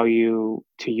will allow you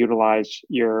to utilize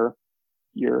your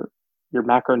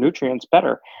macronutrients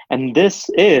better. And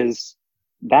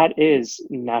that is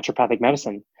naturopathic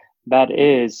medicine. That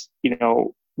is,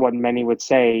 what many would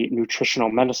say nutritional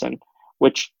medicine,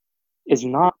 which is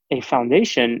not a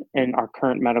foundation in our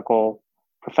current medical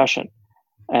profession.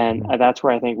 And that's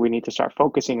where I think we need to start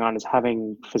focusing on, is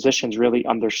having physicians really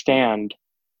understand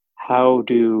how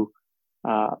does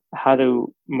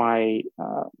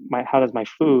my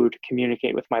food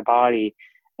communicate with my body,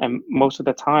 and most of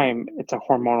the time it's a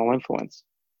hormonal influence.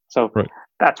 So Right.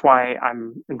 that's why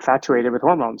I'm infatuated with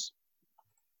hormones.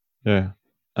 Yeah.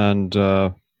 And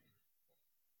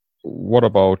what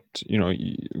about,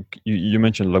 you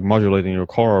mentioned like modulating your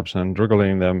carbs and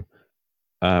regulating them,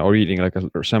 or eating like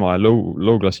a semi-low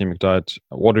glycemic diet.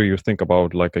 What do you think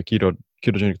about like a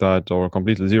ketogenic diet or a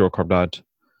completely zero carb diet?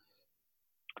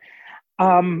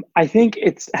 I think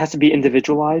it has to be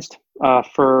individualized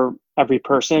for every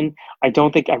person. I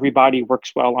don't think everybody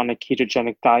works well on a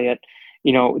ketogenic diet.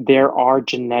 There are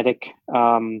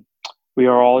we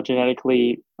are all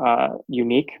genetically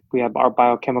unique. We have our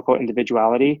biochemical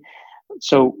individuality.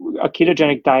 So a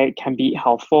ketogenic diet can be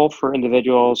helpful for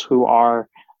individuals who are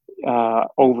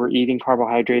overeating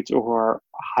carbohydrates or who are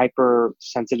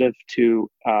hypersensitive to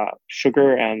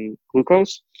sugar and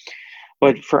glucose.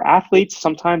 But for athletes,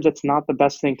 sometimes it's not the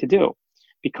best thing to do,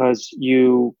 because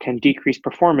you can decrease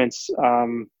performance,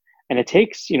 and it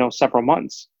takes several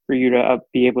months for you to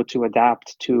be able to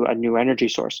adapt to a new energy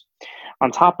source. On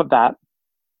top of that,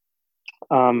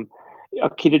 a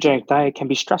ketogenic diet can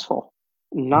be stressful.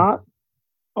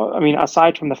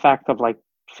 Aside from the fact of like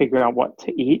figuring out what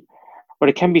to eat, but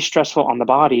it can be stressful on the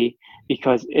body,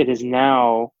 because it is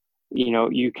now,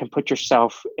 you can put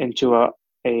yourself into a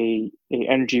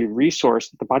energy resource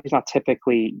that the body's not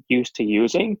typically used to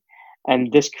using.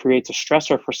 And this creates a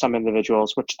stressor for some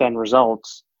individuals, which then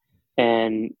results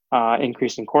in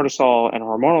increasing cortisol and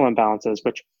hormonal imbalances,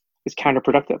 which is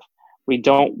counterproductive. We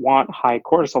don't want high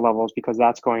cortisol levels, because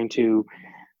that's going to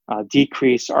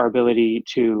decrease our ability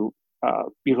to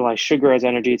utilize sugar as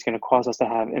energy. It's going to cause us to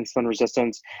have insulin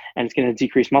resistance, and it's going to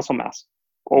decrease muscle mass.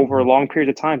 Over a long period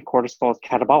of time, cortisol is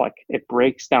catabolic. It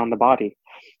breaks down the body.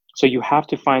 So you have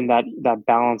to find that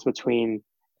balance between,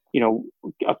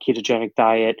 a ketogenic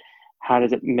diet. How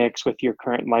does it mix with your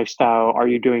current lifestyle? Are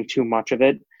you doing too much of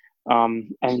it?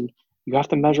 And you have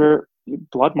to measure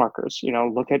blood markers.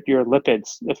 Look at your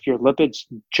lipids. If your lipids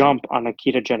jump on a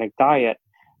ketogenic diet,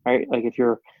 right? Like if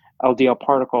your LDL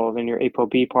particles and your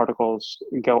ApoB particles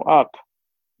go up,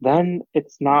 then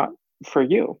it's not for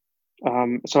you.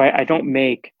 So I don't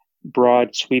make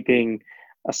broad sweeping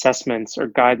assessments or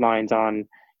guidelines on,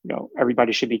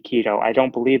 everybody should be keto. I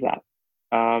don't believe that.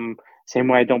 Same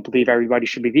way I don't believe everybody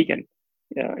should be vegan.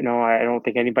 I don't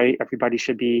think everybody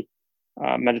should be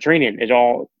Mediterranean. It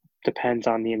all depends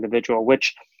on the individual,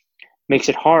 which makes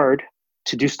it hard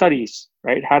to do studies,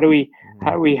 right? How do we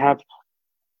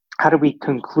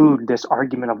conclude this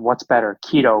argument of what's better,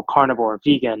 keto, carnivore,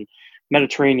 vegan,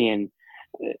 Mediterranean?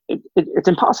 It's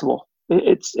impossible.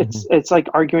 It's like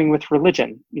arguing with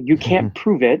religion. You can't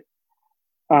prove it,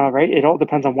 right? It all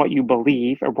depends on what you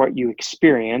believe or what you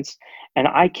experience. And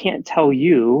I can't tell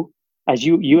you, as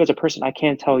you as a person, I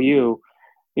can't tell you,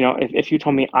 if you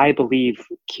told me I believe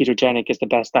ketogenic is the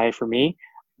best diet for me,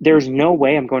 there's no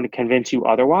way I'm going to convince you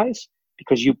otherwise,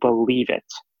 because you believe it,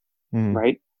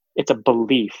 right? It's a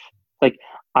belief. Like,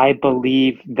 I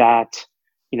believe that,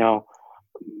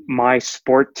 my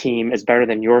sport team is better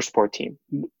than your sport team.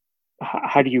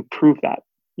 How do you prove that?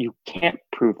 You can't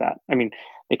prove that. I mean,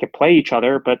 they could play each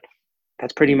other, but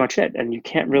that's pretty much it. And you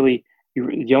can't really,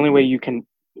 the only way you can,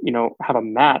 have a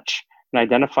match and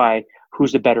identify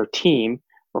who's the better team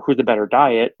or who's the better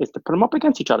diet is to put them up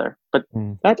against each other. But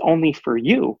that's only for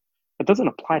you. It doesn't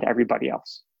apply to everybody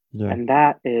else. Yeah. And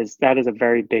that is a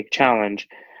very big challenge,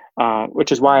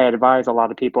 which is why I advise a lot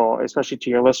of people, especially to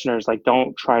your listeners, like,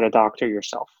 don't try to doctor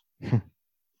yourself.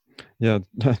 Yeah,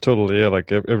 totally. Yeah,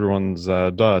 like everyone's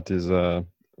diet is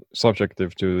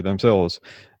subjective to themselves,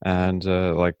 and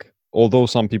like, although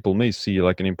some people may see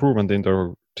like an improvement in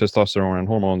their testosterone and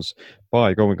hormones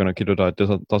by going on a keto diet,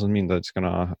 doesn't mean that it's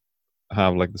gonna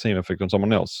have like the same effect on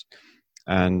someone else.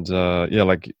 And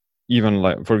like, even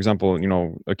like, for example,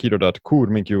 a keto diet could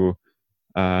make you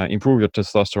improve your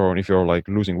testosterone if you're like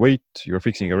losing weight, you're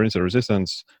fixing your insulin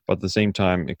resistance, but at the same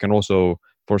time it can also,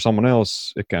 for someone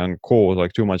else, it can cause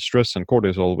like too much stress and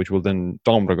cortisol, which will then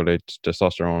downregulate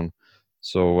testosterone.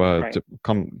 So right.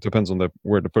 Depends on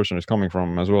where the person is coming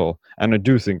from as well. And I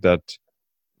do think that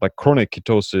like chronic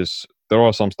ketosis there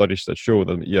are some studies that show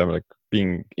that like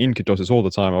being in ketosis all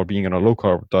the time or being on a low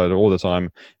carb diet all the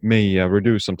time may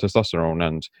reduce some testosterone,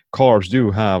 and carbs do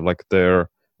have like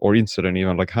or insulin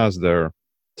even like has their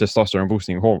testosterone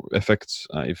boosting effects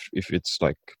if it's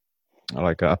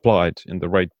like applied in the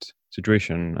right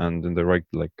situation and in the right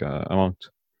amount.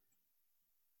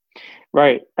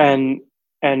 Right. And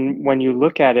when you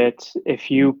look at it, if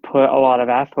you put a lot of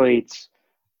athletes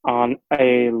on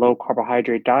a low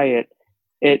carbohydrate diet,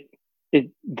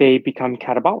 they become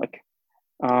catabolic.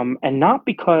 And not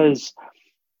because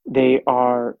they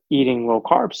are eating low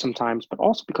carbs sometimes, but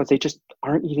also because they just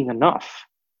aren't eating enough,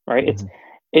 right? Mm-hmm.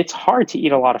 It's hard to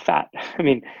eat a lot of fat. I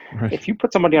mean, right. If you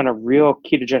put somebody on a real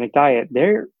ketogenic diet,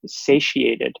 they're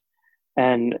satiated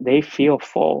and they feel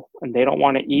full and they don't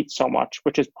want to eat so much,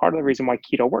 which is part of the reason why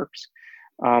keto works.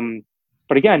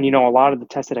 But again, a lot of the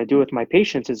tests that I do with my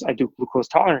patients is I do glucose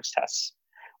tolerance tests,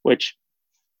 which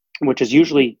is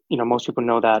usually, most people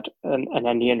know that an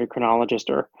endocrinologist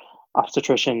or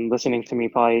obstetrician listening to me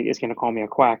probably is going to call me a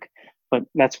quack, but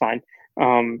that's fine.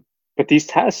 But these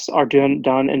tests are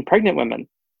done in pregnant women,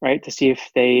 right, to see if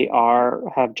they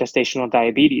have gestational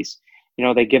diabetes.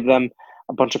 They give them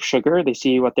a bunch of sugar. They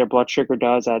see what their blood sugar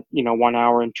does at 1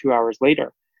 hour and 2 hours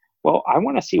later. Well, I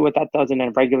want to see what that does in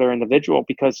a regular individual,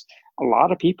 because a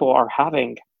lot of people are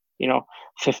having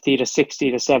 50 to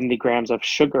 60 to 70 grams of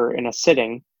sugar in a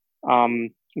sitting,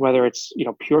 whether it's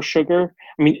pure sugar.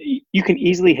 I mean, you can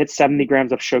easily hit 70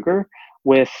 grams of sugar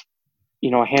with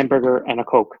a hamburger and a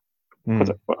Coke.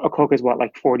 Because a Coke is what,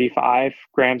 like 45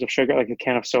 grams of sugar. Like a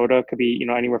can of soda could be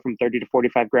anywhere from 30 to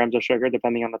 45 grams of sugar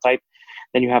depending on the type.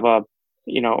 Then you have a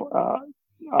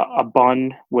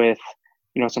bun with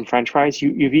some French fries.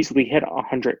 You've easily hit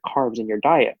 100 carbs in your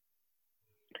diet.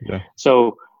 Yeah.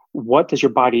 So what does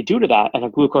your body do to that? And a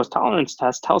glucose tolerance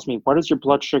test tells me, what does your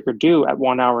blood sugar do at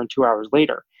 1 hour and 2 hours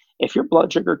later? If your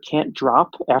blood sugar can't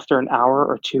drop after an hour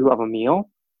or two of a meal,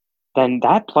 then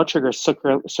that blood sugar is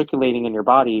circulating in your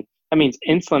body. That means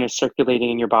insulin is circulating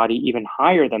in your body even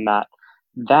higher than that.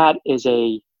 That is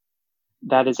a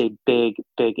big,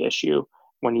 big issue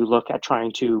when you look at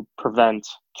trying to prevent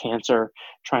cancer,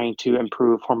 trying to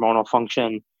improve hormonal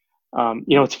function.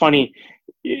 It's funny.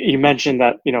 You mentioned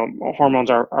that hormones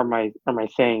are my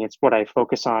thing. It's what I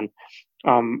focus on.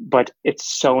 But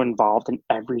it's so involved in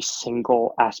every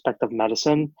single aspect of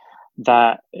medicine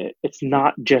that it's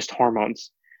not just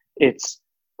hormones. It's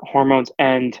hormones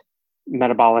and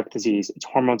metabolic disease. It's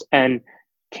hormones and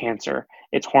cancer.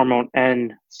 It's hormone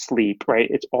and sleep, right?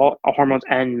 It's all hormones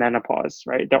and menopause,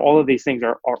 right? All of these things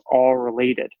are all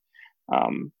related,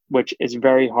 which is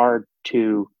very hard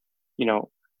to,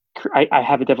 I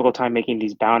have a difficult time making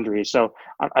these boundaries. So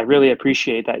I really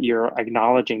appreciate that you're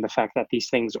acknowledging the fact that these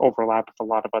things overlap with a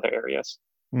lot of other areas.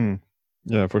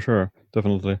 Yeah, for sure.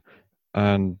 Definitely.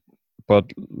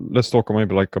 But let's talk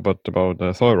maybe about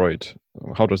the thyroid.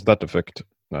 How does that affect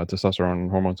testosterone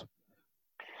hormones?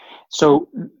 So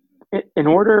in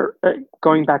order,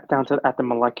 going back down to at the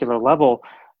molecular level,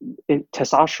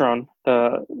 testosterone,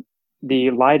 the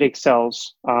Leydig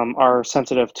cells are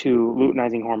sensitive to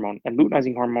luteinizing hormone. And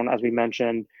luteinizing hormone, as we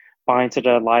mentioned, binds to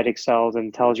the Leydig cells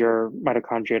and tells your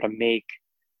mitochondria to make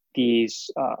these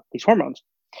hormones.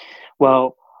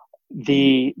 Well,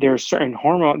 there's certain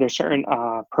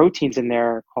proteins in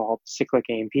there called cyclic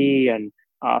AMP and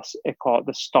called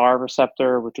the STAR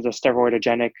receptor, which is a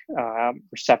steroidogenic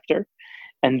receptor,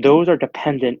 and those are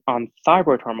dependent on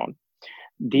thyroid hormone.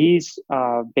 These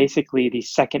basically these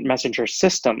second messenger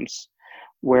systems,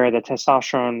 where the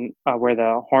testosterone, where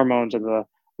the hormones of what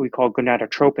we call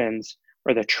gonadotropins,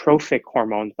 or the trophic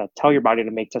hormones that tell your body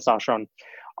to make testosterone,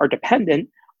 are dependent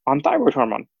on thyroid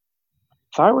hormone.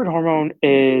 Thyroid hormone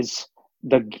I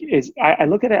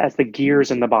look at it as the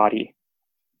gears in the body.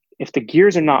 If the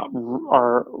gears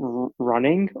are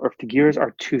running, or if the gears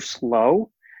are too slow,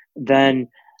 then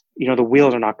the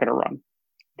wheels are not going to run.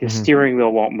 The steering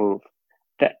wheel won't move.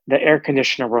 The air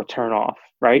conditioner will turn off,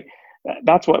 right?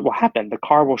 That's what will happen. The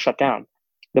car will shut down.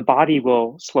 The body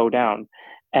will slow down.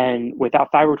 And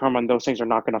without thyroid hormone, those things are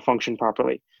not going to function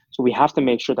properly. So we have to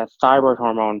make sure that thyroid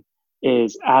hormone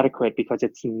is adequate, because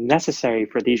it's necessary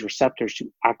for these receptors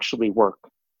to actually work.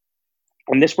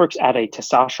 And this works at a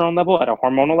testosterone level, at a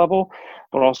hormonal level,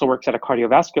 but also works at a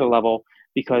cardiovascular level,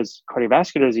 because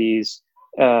cardiovascular disease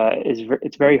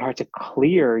it's very hard to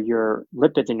clear your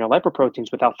lipids and your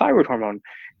lipoproteins without thyroid hormone,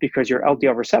 because your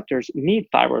LDL receptors need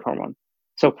thyroid hormone.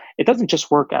 So it doesn't just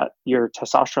work at your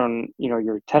testosterone,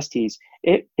 your testes.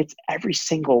 It's every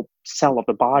single cell of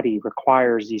the body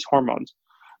requires these hormones.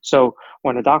 So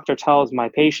when a doctor tells my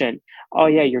patient, oh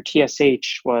yeah, your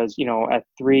TSH was, at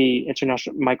 3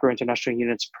 micro international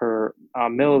units per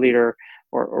milliliter,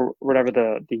 or whatever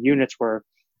the units were,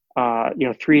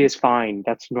 3 is fine.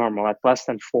 That's normal. At less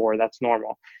than 4, that's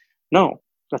normal. No,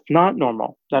 that's not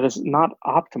normal. That is not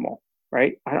optimal,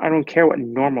 right? I don't care what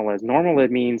normal is. Normal,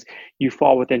 it means you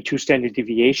fall within 2 standard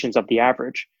deviations of the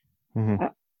average. Mm-hmm.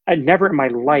 I never in my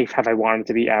life have I wanted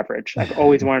to be average. I've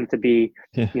always wanted to be,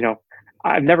 Yeah.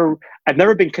 I've never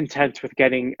been content with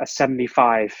getting a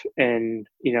 75 in,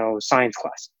 science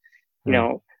class.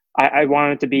 I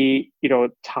wanted to be,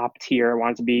 top tier. I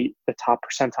wanted to be the top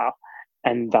percentile.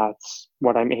 And that's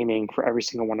what I'm aiming for every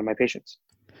single one of my patients.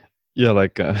 Yeah,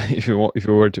 like if you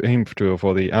were to aim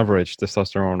for the average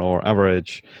testosterone or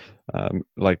average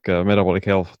metabolic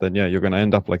health, then yeah, you're gonna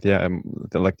end up like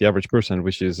the average person,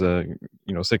 which is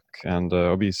sick and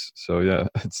obese. So yeah,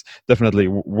 it's definitely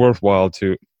worthwhile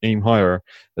to aim higher,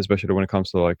 especially when it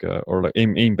comes to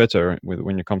aim better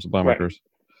when it comes to biomarkers. Right.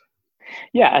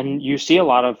 Yeah, and you see a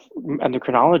lot of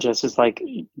endocrinologists is like,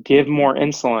 give more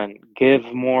insulin,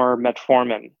 give more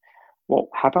metformin. Well,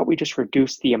 how about we just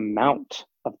reduce the amount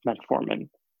of metformin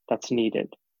that's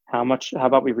needed? How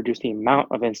about we reduce the amount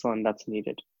of insulin that's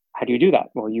needed? How do you do that?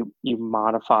 Well, you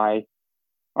modify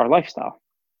our lifestyle.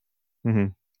 Mm-hmm.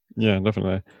 Yeah,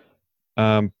 definitely.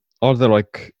 Are there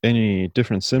like any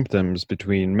different symptoms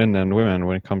between men and women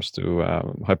when it comes to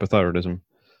hypothyroidism?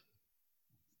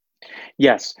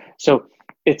 Yes. So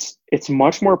it's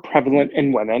much more prevalent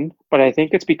in women, but I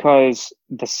think it's because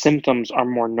the symptoms are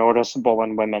more noticeable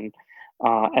in women,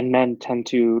 and men tend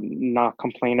to not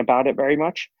complain about it very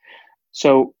much.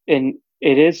 So it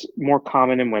is more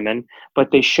common in women,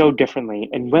 but they show differently.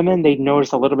 In women, they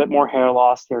notice a little bit more hair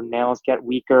loss, their nails get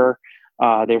weaker,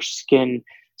 their skin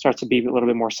starts to be a little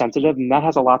bit more sensitive, and that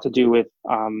has a lot to do with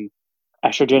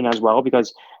estrogen as well,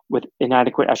 because with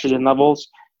inadequate estrogen levels,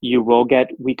 you will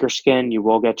get weaker skin, you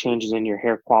will get changes in your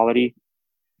hair quality.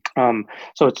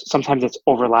 So sometimes it's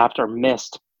overlapped or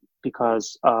missed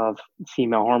because of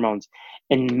female hormones.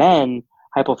 In men,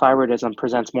 hypothyroidism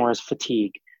presents more as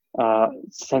fatigue,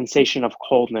 sensation of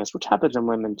coldness, which happens in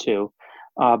women too,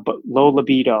 but low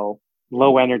libido,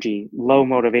 low energy, low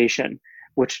motivation,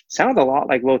 which sounds a lot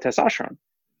like low testosterone,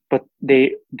 but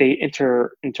they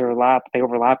overlap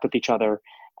with each other,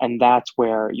 and that's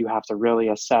where you have to really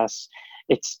assess.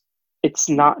 It's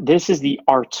not, this is the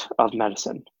art of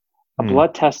medicine. A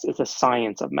blood test is a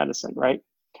science of medicine, right?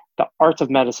 The art of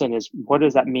medicine is, what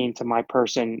does that mean to my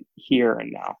person here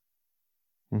and now?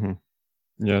 Mm-hmm.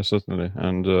 Yeah, certainly,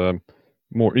 and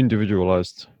more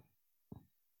individualized.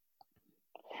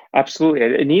 Absolutely,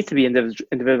 it needs to be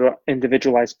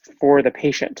individualized for the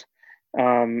patient.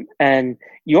 And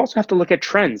you also have to look at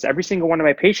trends. Every single one of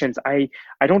my patients, I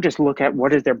don't just look at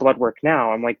what is their blood work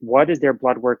now. I'm like, what is their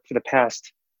blood work for the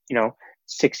past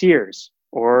 6 years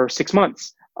or 6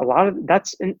 months? A lot of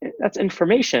that's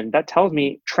information that tells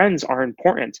me trends are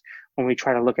important when we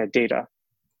try to look at data.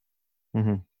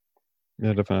 Mm-hmm.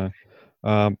 Yeah, definitely.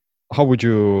 How would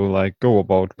you go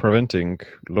about preventing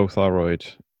low thyroid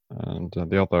and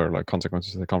the other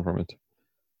consequences that come from it?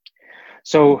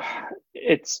 So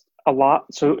it's a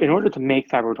lot. So in order to make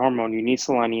thyroid hormone, you need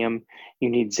selenium, you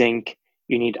need zinc,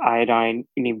 you need iodine,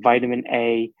 you need vitamin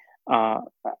A.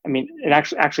 It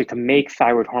actually to make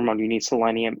thyroid hormone, you need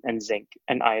selenium and zinc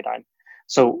and iodine.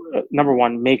 So number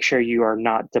one, make sure you are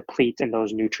not deplete in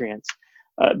those nutrients.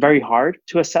 Very hard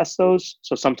to assess those.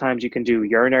 So sometimes you can do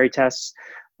urinary tests.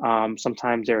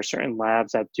 Sometimes there are certain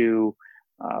labs that do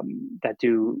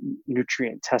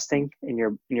nutrient testing in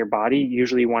your body.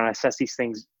 Usually you want to assess these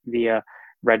things via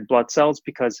red blood cells,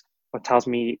 because what tells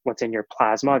me what's in your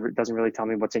plasma, it doesn't really tell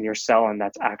me what's in your cell and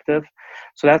that's active.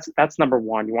 So that's number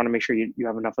one. You want to make sure you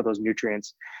have enough of those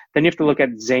nutrients. Then you have to look at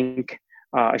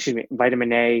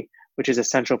vitamin A, which is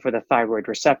essential for the thyroid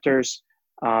receptors.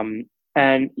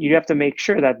 And you have to make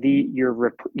sure that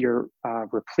you're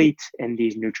replete in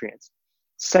these nutrients.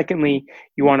 Secondly,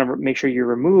 you want to make sure you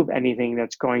remove anything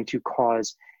that's going to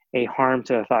cause a harm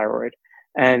to the thyroid.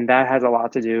 And that has a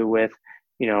lot to do with,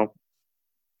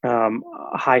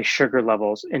 high sugar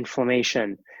levels,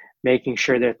 inflammation, making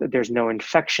sure that there's no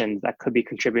infections that could be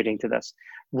contributing to this,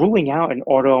 ruling out an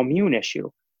autoimmune issue.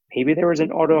 Maybe there was an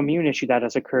autoimmune issue that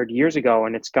has occurred years ago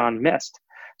and it's gone missed.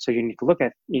 So you need to look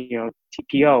at,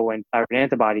 TPO and thyroid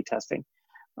antibody testing.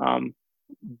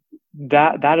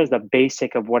 That is the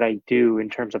basic of what I do in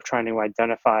terms of trying to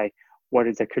identify what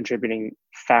is a contributing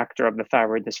factor of the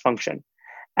thyroid dysfunction.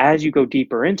 As you go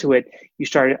deeper into it, you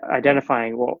start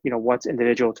identifying, what's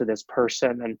individual to this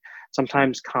person. And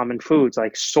sometimes common foods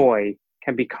like soy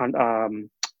can be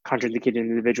contraindicated in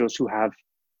individuals who have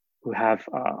who have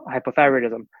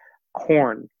hypothyroidism.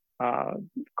 Corn.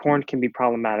 Corn can be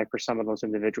problematic for some of those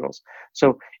individuals.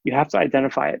 So you have to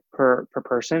identify it per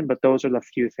person, but those are the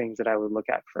few things that I would look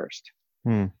at first.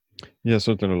 Yeah,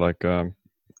 certainly. Like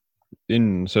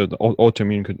in certain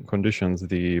autoimmune conditions,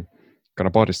 the kind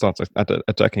of body starts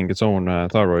attacking its own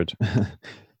thyroid.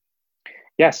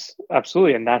 Yes,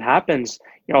 absolutely, and that happens.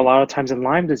 A lot of times in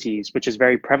Lyme disease, which is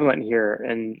very prevalent here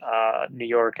in New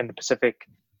York and the Pacific.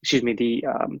 Excuse me, the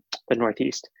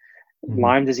Northeast.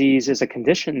 Lyme disease is a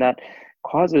condition that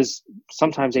causes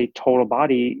sometimes a total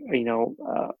body, we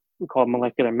call it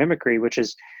molecular mimicry, which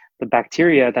is the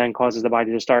bacteria then causes the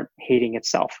body to start hating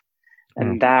itself.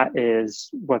 And that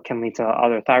is what can lead to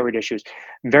other thyroid issues.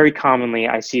 Very commonly,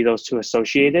 I see those two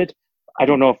associated. I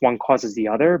don't know if one causes the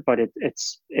other, but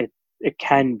it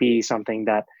can be something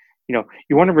that, you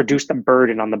want to reduce the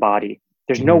burden on the body.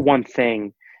 There's no one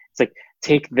thing. It's like,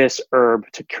 take this herb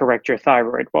to correct your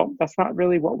thyroid. Well, that's not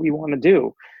really what we want to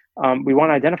do. We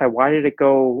want to identify, why did it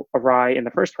go awry in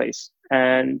the first place?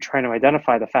 And trying to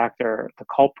identify the factor, the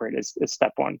culprit is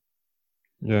step one.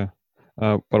 Yeah.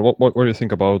 But what do you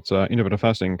think about intermittent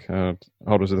fasting?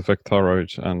 How does it affect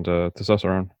thyroid and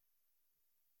testosterone?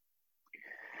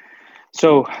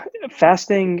 So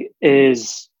fasting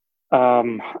is,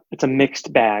 it's a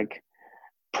mixed bag.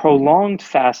 Prolonged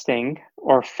fasting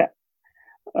or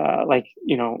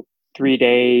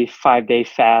 3-day, 5-day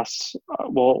fasts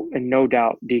will no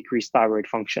doubt decrease thyroid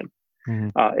function.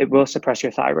 It will suppress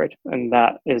your thyroid, and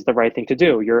that is the right thing to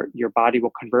do. Your body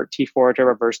will convert T4 to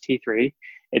reverse T3.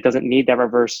 It doesn't need that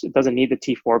reverse. It doesn't need the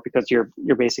T4 because you're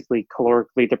basically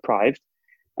calorically deprived,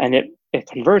 and it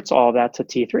converts all that to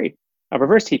T3, a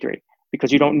reverse T3,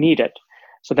 because you don't need it.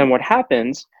 So then what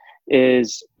happens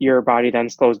is your body then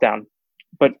slows down.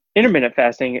 But intermittent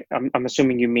fasting, I'm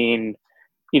assuming you mean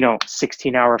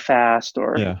 16-hour fast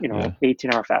or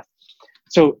 18-hour fast.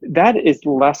 So that is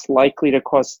less likely to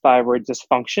cause thyroid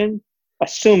dysfunction,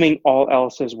 assuming all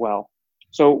else is well.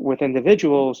 So with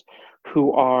individuals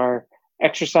who are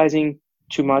exercising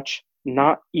too much,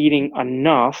 not eating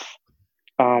enough,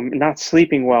 not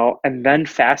sleeping well, and then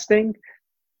fasting,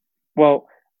 well,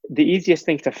 the easiest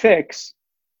thing to fix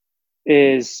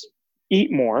is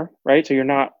eat more, right? So you're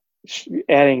not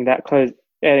adding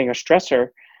a stressor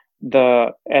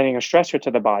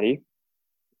to the body,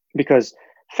 because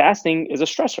fasting is a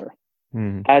stressor,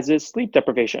 as is sleep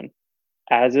deprivation,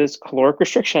 as is caloric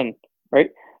restriction, right?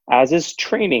 As is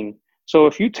training. So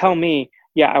if you tell me,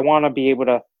 I want to be able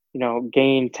to,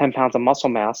 gain 10 pounds of muscle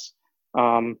mass,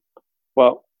 in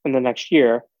the next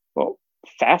year,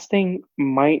 fasting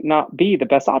might not be the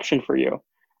best option for you.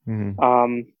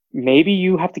 Maybe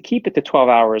you have to keep it to 12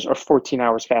 hours or 14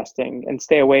 hours fasting and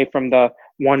stay away from the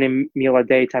one meal a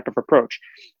day type of approach.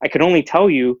 I can only tell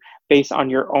you based on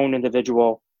your own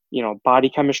individual, body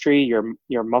chemistry, your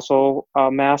muscle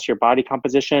mass, your body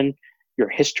composition, your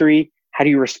history. How do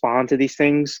you respond to these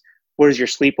things? What is your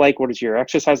sleep like? What is your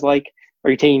exercise like?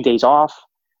 Are you taking days off?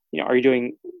 Are you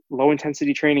doing low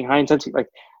intensity training, high intensity? Like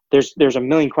there's a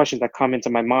million questions that come into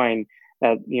my mind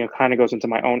that kind of goes into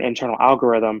my own internal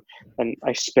algorithm, and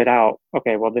I spit out,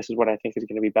 okay, well, this is what I think is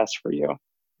going to be best for you.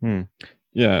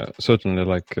 Yeah, certainly.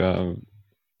 Like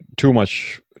too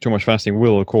much fasting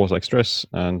will cause like stress,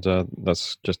 and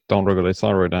that's just downregulate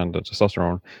thyroid and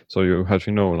testosterone. So you have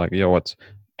to know, like, what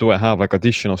do I have, like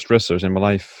additional stressors in my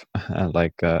life? And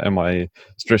like, am I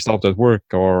stressed out at work,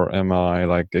 or am I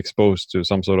like exposed to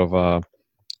some sort of I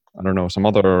don't know, some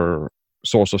other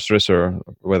source of stressor,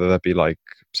 whether that be like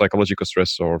psychological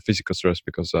stress or physical stress,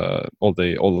 because all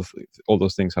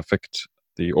those things affect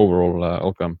the overall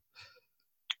outcome.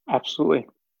 Absolutely,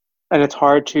 and it's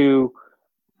hard to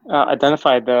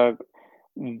identify the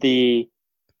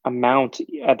amount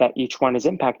that each one is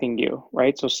impacting you,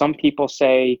 right? So some people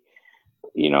say,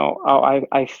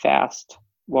 I fast.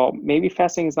 Well, maybe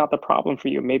fasting is not the problem for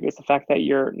you. Maybe it's the fact that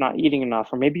you're not eating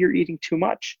enough, or maybe you're eating too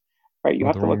much, right? You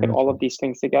have to look at all of these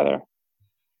things together.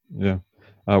 Yeah.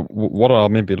 What are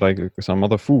maybe like some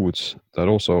other foods that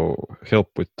also help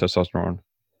with testosterone?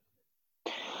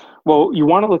 Well, you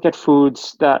want to look at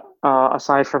foods that,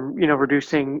 aside from,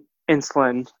 reducing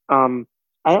insulin, I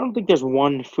don't think there's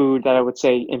one food that I would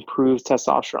say improves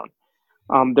testosterone.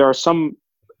 There are some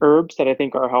herbs that I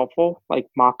think are helpful, like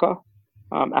maca.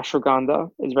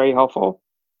 Ashwagandha is very helpful.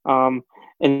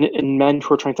 In men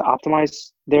who are trying to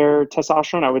optimize their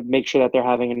testosterone, I would make sure that they're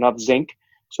having enough zinc.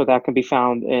 So that can be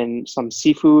found in some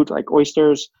seafood like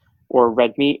oysters or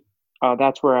red meat.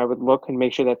 That's where I would look and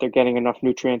make sure that they're getting enough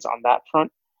nutrients on that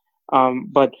front.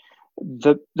 But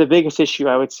the biggest issue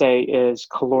I would say is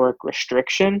caloric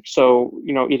restriction. So,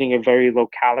 eating a very low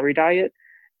calorie diet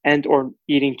and or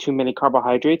eating too many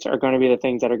carbohydrates are going to be the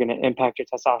things that are going to impact your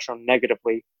testosterone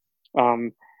negatively.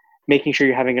 Making sure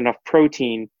you're having enough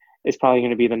protein is probably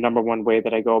going to be the number one way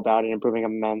that I go about in improving a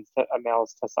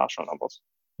male's testosterone levels.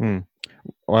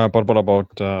 But what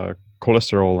about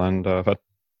cholesterol and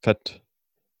fat?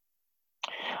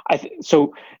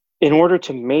 So in order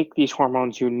to make these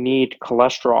hormones, you need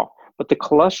cholesterol, but the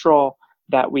cholesterol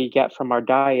that we get from our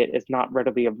diet is not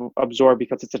readily absorbed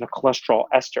because it's in a cholesterol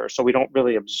ester. So we don't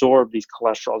really absorb these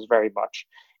cholesterols very much.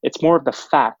 It's more of the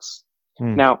fats.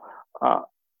 Now,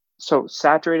 so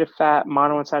saturated fat,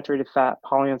 monounsaturated fat,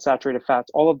 polyunsaturated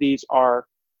fats, all of these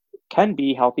can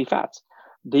be healthy fats.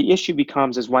 The issue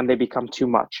is when they become too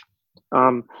much.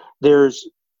 There's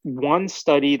one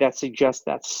study that suggests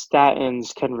that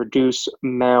statins can reduce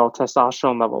male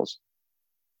testosterone levels.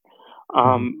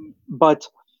 But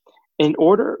in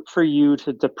order for you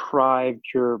to deprive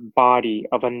your body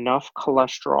of enough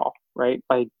cholesterol, right,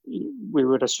 we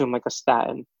would assume like a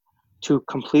statin, to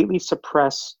completely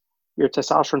suppress your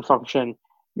testosterone function,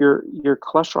 your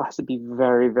cholesterol has to be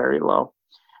very, very low.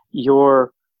 When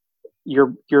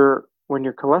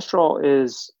your cholesterol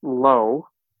is low,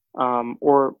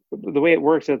 or the way it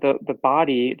works is the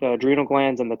body, the adrenal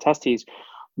glands and the testes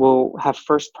will have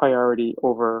first priority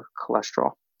over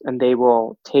cholesterol, and they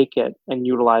will take it and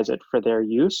utilize it for their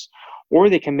use, or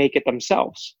they can make it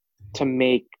themselves to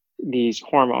make these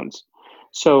hormones.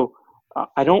 So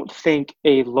I don't think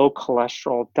a low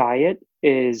cholesterol diet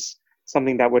is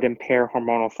something that would impair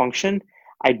hormonal function.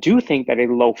 I do think that a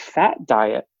low fat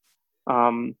diet,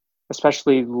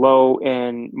 especially low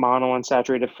in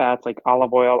monounsaturated fats like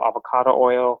olive oil, avocado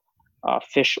oil,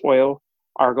 fish oil,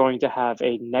 are going to have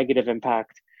a negative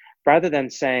impact, rather than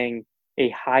saying a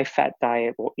high fat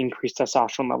diet will increase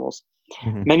testosterone levels.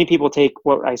 Many people take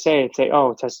what I say and say,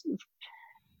 oh,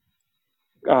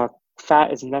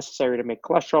 fat is necessary to make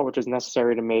cholesterol, which is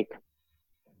necessary to make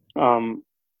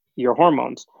your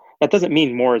hormones. That doesn't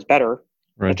mean more is better.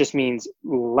 Right. It just means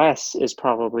less is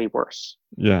probably worse.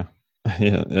 Yeah.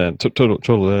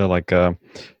 Totally. Like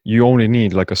you only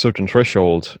need like a certain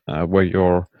threshold where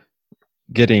you're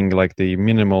getting like the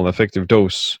minimal effective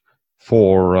dose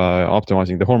for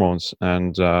optimizing the hormones,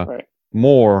 and right.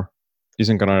 More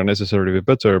isn't gonna necessarily be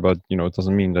better, but it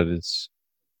doesn't mean that it's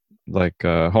like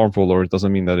harmful, or it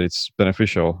doesn't mean that it's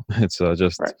beneficial. It's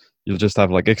just right. You'll just have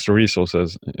like extra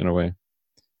resources in a way.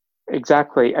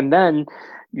 Exactly. And then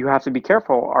you have to be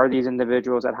careful. Are these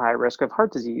individuals at high risk of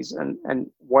heart disease? And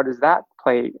what does that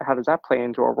play? How does that play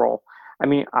into a role? I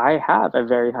mean, I have a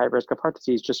very high risk of heart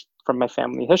disease just from my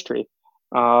family history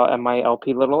and my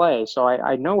Lp(a). So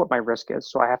I know what my risk is.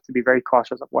 So I have to be very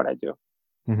cautious of what I do.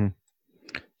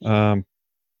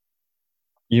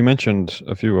 You mentioned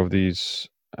a few of these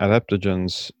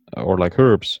adaptogens or like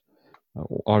herbs.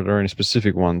 Are there any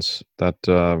specific ones that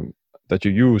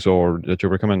you use or that you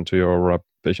recommend to your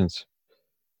patients?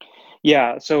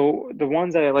 Yeah, so the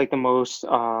ones that I like the most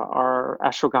are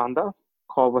ashwagandha,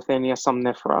 called Withania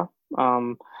somnifera.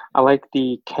 I like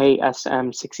the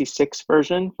KSM66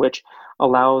 version, which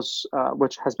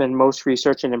has been most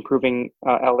researched in improving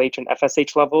LH and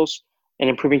FSH levels and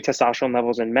improving testosterone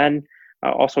levels in men.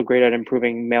 Also great at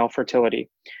improving male fertility.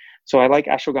 So I like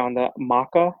ashwagandha.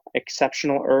 Maca,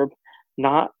 exceptional herb,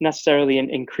 not necessarily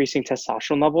in increasing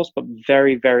testosterone levels, but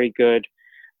very, very good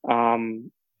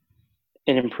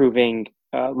in improving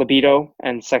libido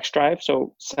and sex drive.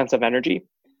 So sense of energy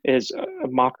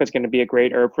maca is going to be a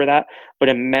great herb for that. But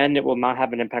in men, it will not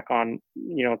have an impact on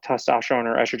testosterone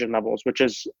or estrogen levels, which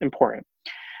is important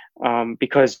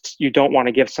because you don't want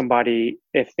to give somebody,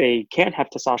 if they can't have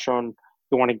testosterone,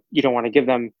 you don't want to give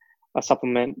them a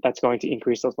supplement that's going to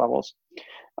increase those levels.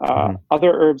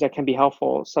 Other herbs that can be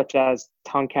helpful, such as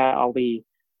Tongkat Ali,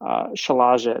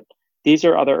 Shilajit. These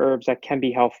are other herbs that can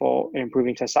be helpful in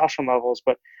improving testosterone levels,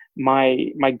 but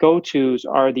my go-tos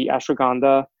are the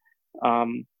ashwagandha,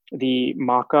 the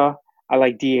maca. I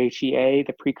like DHEA,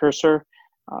 the precursor.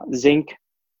 Zinc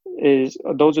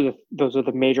those are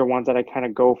the major ones that I kind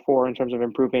of go for in terms of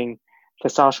improving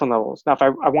testosterone levels. Now, if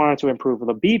I wanted to improve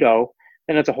libido,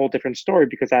 then it's a whole different story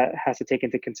because that has to take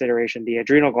into consideration the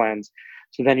adrenal glands.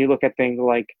 So then you look at things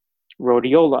like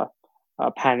rhodiola,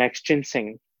 Panax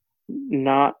ginseng,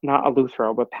 not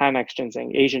eleuthero, but Panax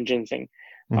ginseng, Asian ginseng.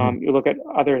 You look at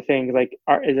other things like,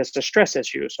 is this a stress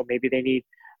issue? So maybe they need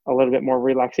a little bit more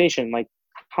relaxation, like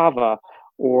kava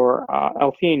or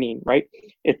L-theanine, right?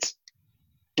 It's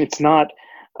not,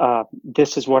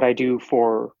 this is what I do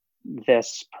for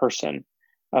this person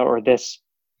or this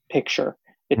picture.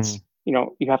 It's,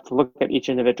 you have to look at each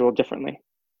individual differently.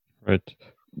 Right.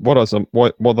 What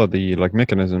are the like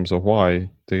mechanisms of why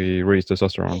they raise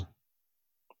testosterone?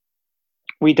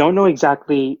 We don't know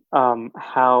exactly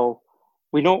how.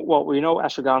 We know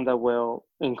ashwagandha will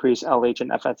increase LH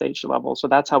and FSH levels, so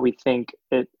that's how we think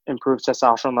it improves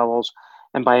testosterone levels,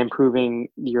 and by improving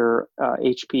your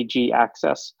HPG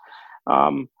access.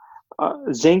 Um,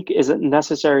 Zinc is a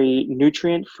necessary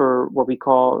nutrient for what we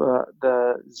call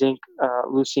the zinc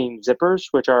leucine zippers,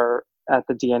 which are at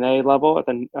the DNA level, at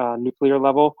the nuclear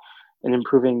level, and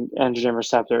improving androgen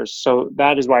receptors. So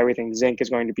that is why we think zinc is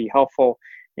going to be helpful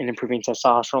in improving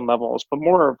testosterone levels, but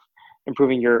more of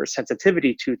improving your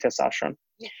sensitivity to testosterone.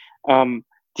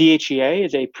 DHEA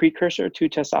is a precursor to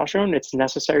testosterone. It's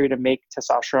necessary to make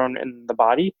testosterone in the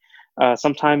body.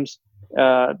 Sometimes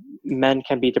men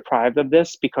can be deprived of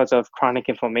this because of chronic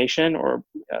inflammation or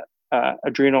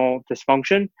adrenal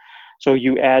dysfunction. So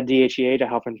you add DHEA to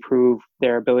help improve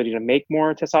their ability to make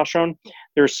more testosterone.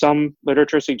 There's some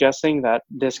literature suggesting that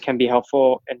this can be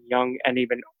helpful in young and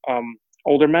even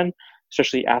older men,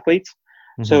 especially athletes.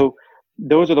 Mm-hmm. So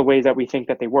those are the ways that we think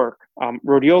that they work.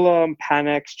 Rhodiola,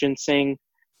 Panax, ginseng,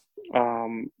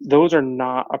 those are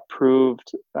not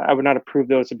approved. I would not approve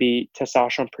those to be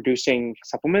testosterone producing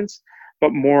supplements,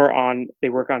 but more on, they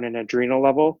work on an adrenal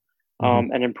level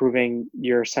and improving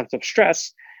your sense of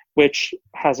stress, which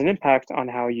has an impact on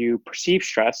how you perceive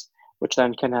stress, which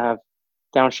then can have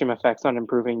downstream effects on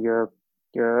improving your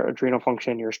adrenal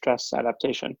function, your stress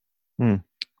adaptation.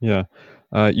 Yeah.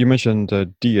 You mentioned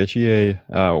DHEA.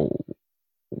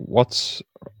 What's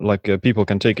like people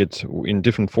can take it in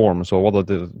different forms, or what are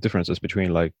the differences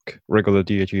between like regular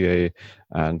DHEA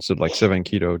and so like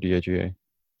 7-keto DHEA?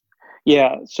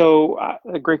 Yeah, so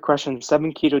a great question.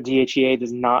 7-keto DHEA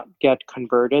does not get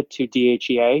converted to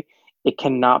DHEA. It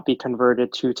cannot be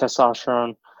converted to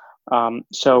testosterone.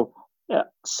 So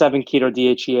 7-keto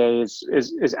DHEA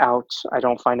is out. I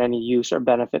don't find any use or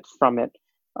benefit from it.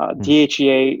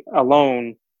 DHEA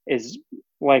alone is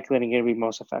likely going to be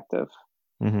most effective.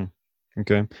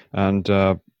 Okay, and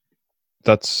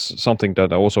that's something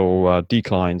that also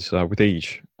declines with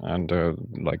age, and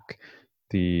like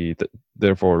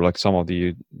therefore, like some of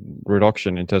the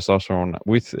reduction in testosterone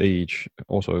with age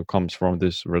also comes from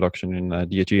this reduction in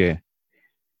DHEA.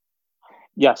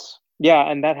 Yes,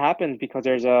 yeah, and that happens because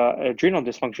there's a adrenal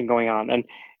dysfunction going on, and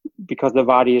because the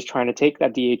body is trying to take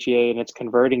that DHEA and it's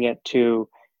converting it to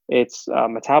its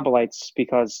metabolites,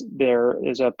 because there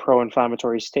is a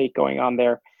pro-inflammatory state going on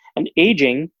there. And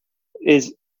aging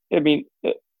is,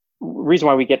 reason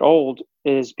why we get old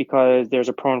is because there's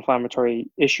a pro-inflammatory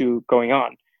issue going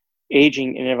on.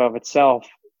 Aging in and of itself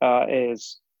it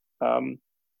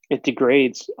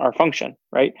degrades our function,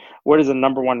 right? What is the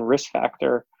number one risk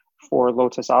factor for low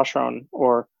testosterone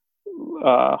or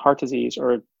heart disease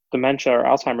or dementia or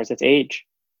Alzheimer's? It's age.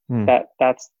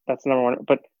 That's number one.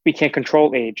 But we can't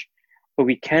control age, but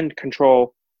we can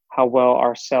control how well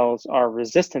our cells are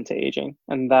resistant to aging,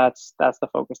 and that's the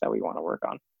focus that we want to work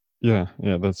on. Yeah,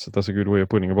 that's a good way of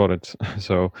putting about it.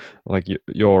 So, like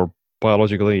your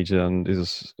biological age and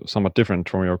is somewhat different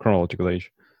from your chronological age.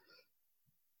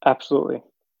 Absolutely.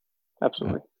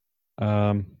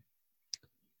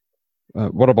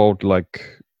 What about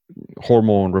like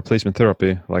hormone replacement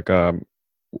therapy? Like,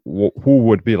 who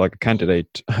would be like a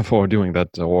candidate for doing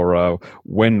that, or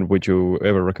when would you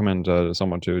ever recommend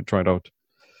someone to try it out?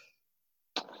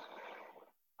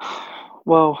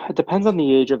 Well, it depends on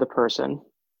the age of the person.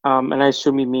 And I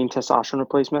assume you mean testosterone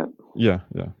replacement? Yeah.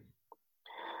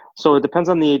 So it depends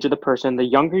on the age of the person. The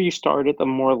younger you start it, the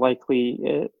more likely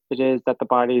it is that the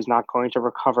body is not going to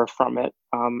recover from it,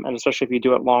 and especially if you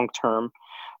do it long term.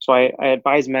 So I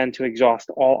advise men to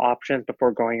exhaust all options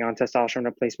before going on testosterone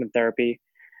replacement therapy,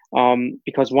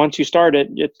 because once you start it,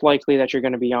 it's likely that you're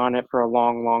going to be on it for a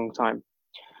long, long time.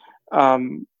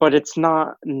 But it's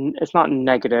not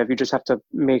negative. You just have to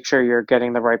make sure you're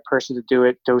getting the right person to do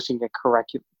it, dosing it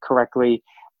correctly,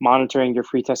 monitoring your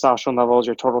free testosterone levels,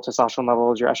 your total testosterone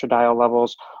levels, your estradiol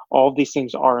levels. All of these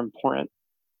things are important.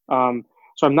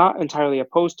 So I'm not entirely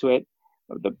opposed to it.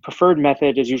 The preferred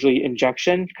method is usually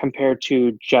injection compared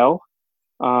to gel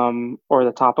or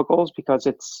the topicals, because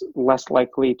it's less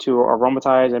likely to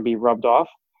aromatize and be rubbed off.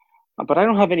 But I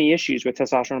don't have any issues with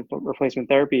testosterone replacement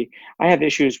therapy. I have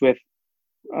issues with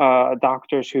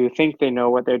doctors who think they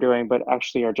know what they're doing, but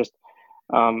actually are just,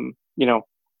 following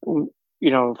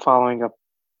a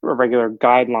regular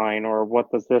guideline, or what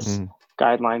does this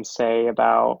guideline say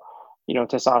about,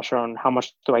 testosterone? How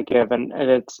much do I give? And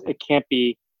it can't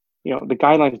be, the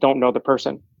guidelines don't know the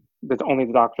person. That only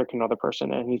the doctor can know the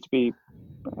person, and it needs to be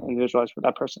individualized for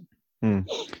that person.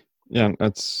 Yeah,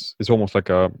 it's almost like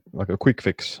a quick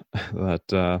fix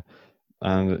that,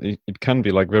 and it can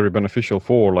be like very beneficial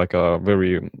for like a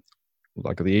very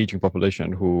like the aging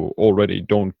population who already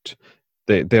don't,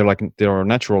 they're like their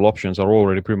natural options are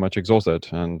already pretty much exhausted,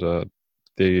 and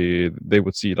they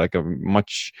would see like a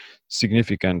much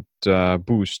significant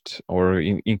boost or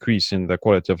increase in the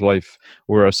quality of life.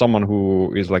 Whereas someone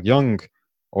who is like young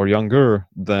or younger,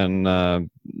 then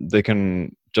they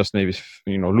can just maybe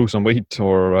lose some weight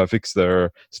or fix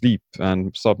their sleep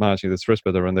and start managing the stress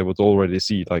better, and they would already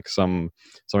see like some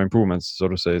improvements, so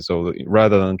to say. So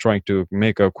rather than trying to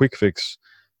make a quick fix,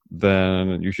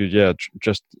 then you should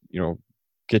just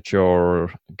get your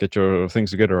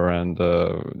things together and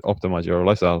optimize your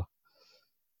lifestyle.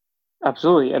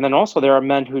 Absolutely. And then also there are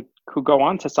men who go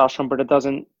on testosterone, but it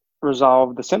doesn't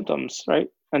resolve the symptoms, right?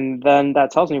 And then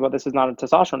that tells me, well, this is not a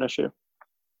testosterone issue.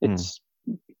 It's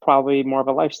probably more of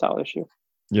a lifestyle issue.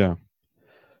 Yeah.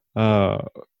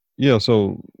 Yeah.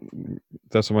 So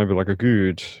that's maybe like a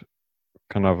good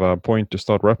kind of a point to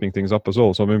start wrapping things up as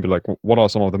well. So maybe like, what are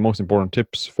some of the most important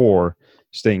tips for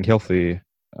staying healthy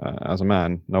as a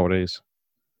man nowadays?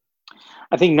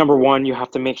 I think number one, you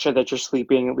have to make sure that you're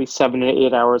sleeping at least 7 to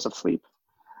 8 hours of sleep.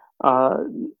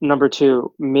 Number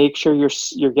two, make sure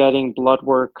you're getting blood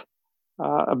work,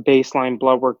 a baseline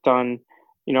blood work done.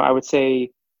 I would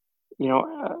say,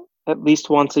 at least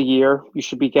once a year, you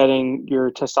should be getting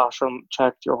your testosterone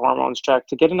checked, your hormones checked,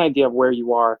 to get an idea of where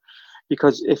you are.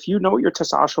 Because if you know what your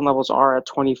testosterone levels are at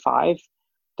 25,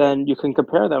 then you can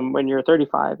compare them when you're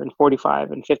 35 and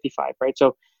 45 and 55, right?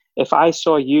 So if I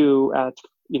saw you at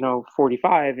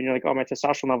 45 and you're like, oh, my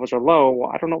testosterone levels are low,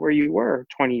 well, I don't know where you were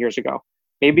 20 years ago.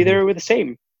 Maybe they were the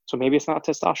same. So maybe it's not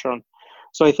testosterone.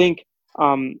 So I think,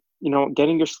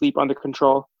 getting your sleep under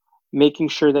control, making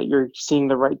sure that you're seeing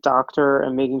the right doctor,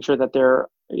 and making sure that they're,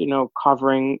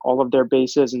 covering all of their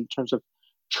bases in terms of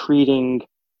treating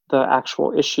the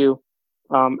actual issue.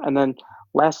 And then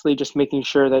lastly, just making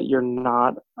sure that you're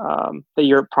not, that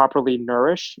you're properly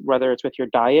nourished, whether it's with your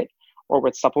diet or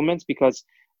with supplements, because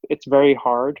it's very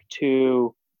hard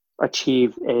to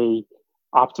achieve a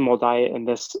optimal diet in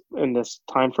this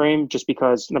time frame, just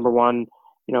because number one,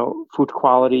 food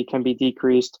quality can be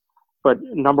decreased, but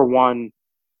number one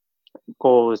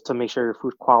goal is to make sure your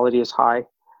food quality is high,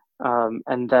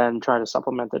 and then try to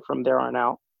supplement it from there on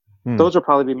out. Those will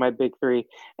probably be my big three.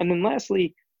 And then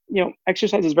lastly,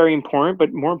 exercise is very important,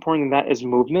 but more important than that is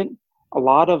movement. A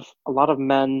lot of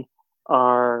men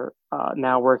are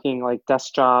now working like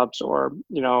desk jobs, or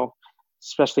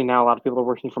especially now a lot of people are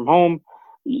working from home.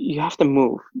 You have to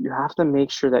move. You have to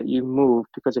make sure that you move,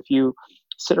 because if you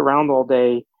sit around all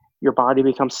day, your body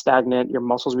becomes stagnant, your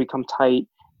muscles become tight,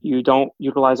 you don't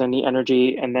utilize any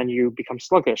energy, and then you become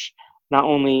sluggish, not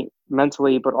only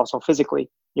mentally but also physically.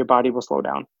 Your body will slow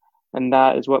down, and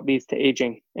that is what leads to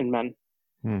aging in men.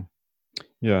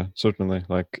 Yeah, certainly.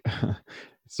 Like,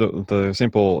 so the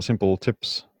simple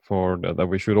tips for that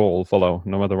we should all follow,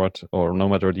 no matter what, or no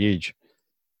matter the age.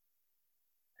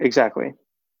 Exactly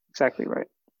right.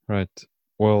 Right.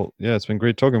 Well, yeah, it's been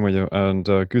great talking with you, and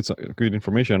good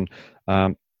information.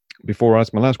 Before I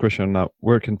ask my last question,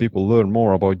 where can people learn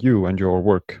more about you and your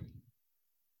work?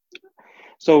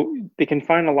 So they can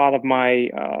find a lot of my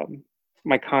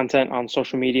content on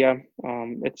social media.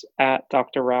 It's at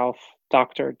Dr. Ralph,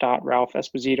 Dr.Ralph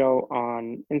Esposito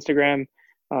on Instagram.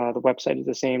 The website is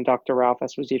the same,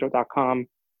 drralphesposito.com,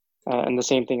 and the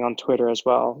same thing on Twitter as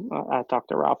well, at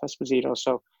Dr. Ralph Esposito.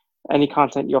 So any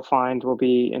content you'll find will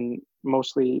be in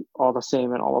mostly all the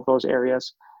same in all of those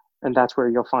areas. And that's where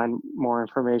you'll find more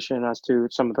information as to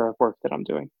some of the work that I'm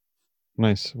doing.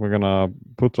 Nice. We're going to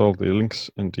put all the links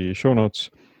in the show notes.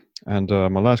 And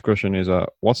my last question is,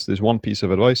 what's this one piece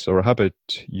of advice or a habit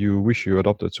you wish you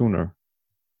adopted sooner?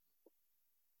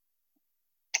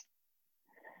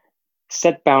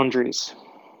 Set boundaries.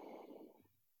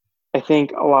 I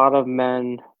think a lot of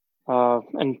men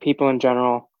and people in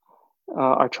general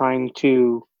are trying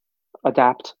to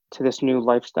adapt to this new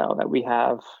lifestyle that we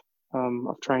have,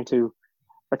 of trying to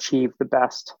achieve the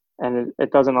best. And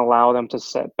it doesn't allow them to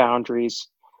set boundaries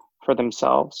for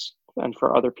themselves and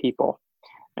for other people.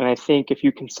 And I think if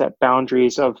you can set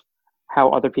boundaries of how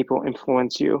other people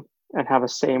influence you and have a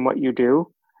say in what you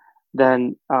do,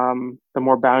 then the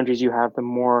more boundaries you have, the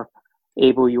more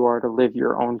able you are to live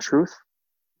your own truth.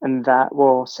 And that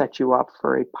will set you up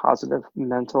for a positive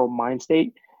mental mind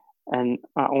state. And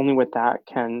only with that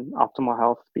can optimal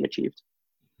health be achieved.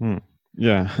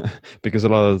 Yeah, because a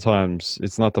lot of the times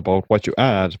it's not about what you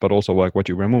add, but also like what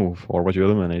you remove or what you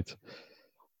eliminate.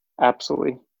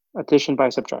 Absolutely. Addition by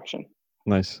subtraction.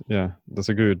 Nice. Yeah, that's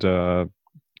a good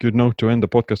note to end the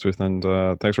podcast with. And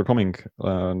thanks for coming.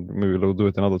 Maybe we'll do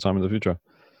it another time in the future.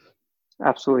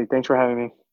 Absolutely. Thanks for having me.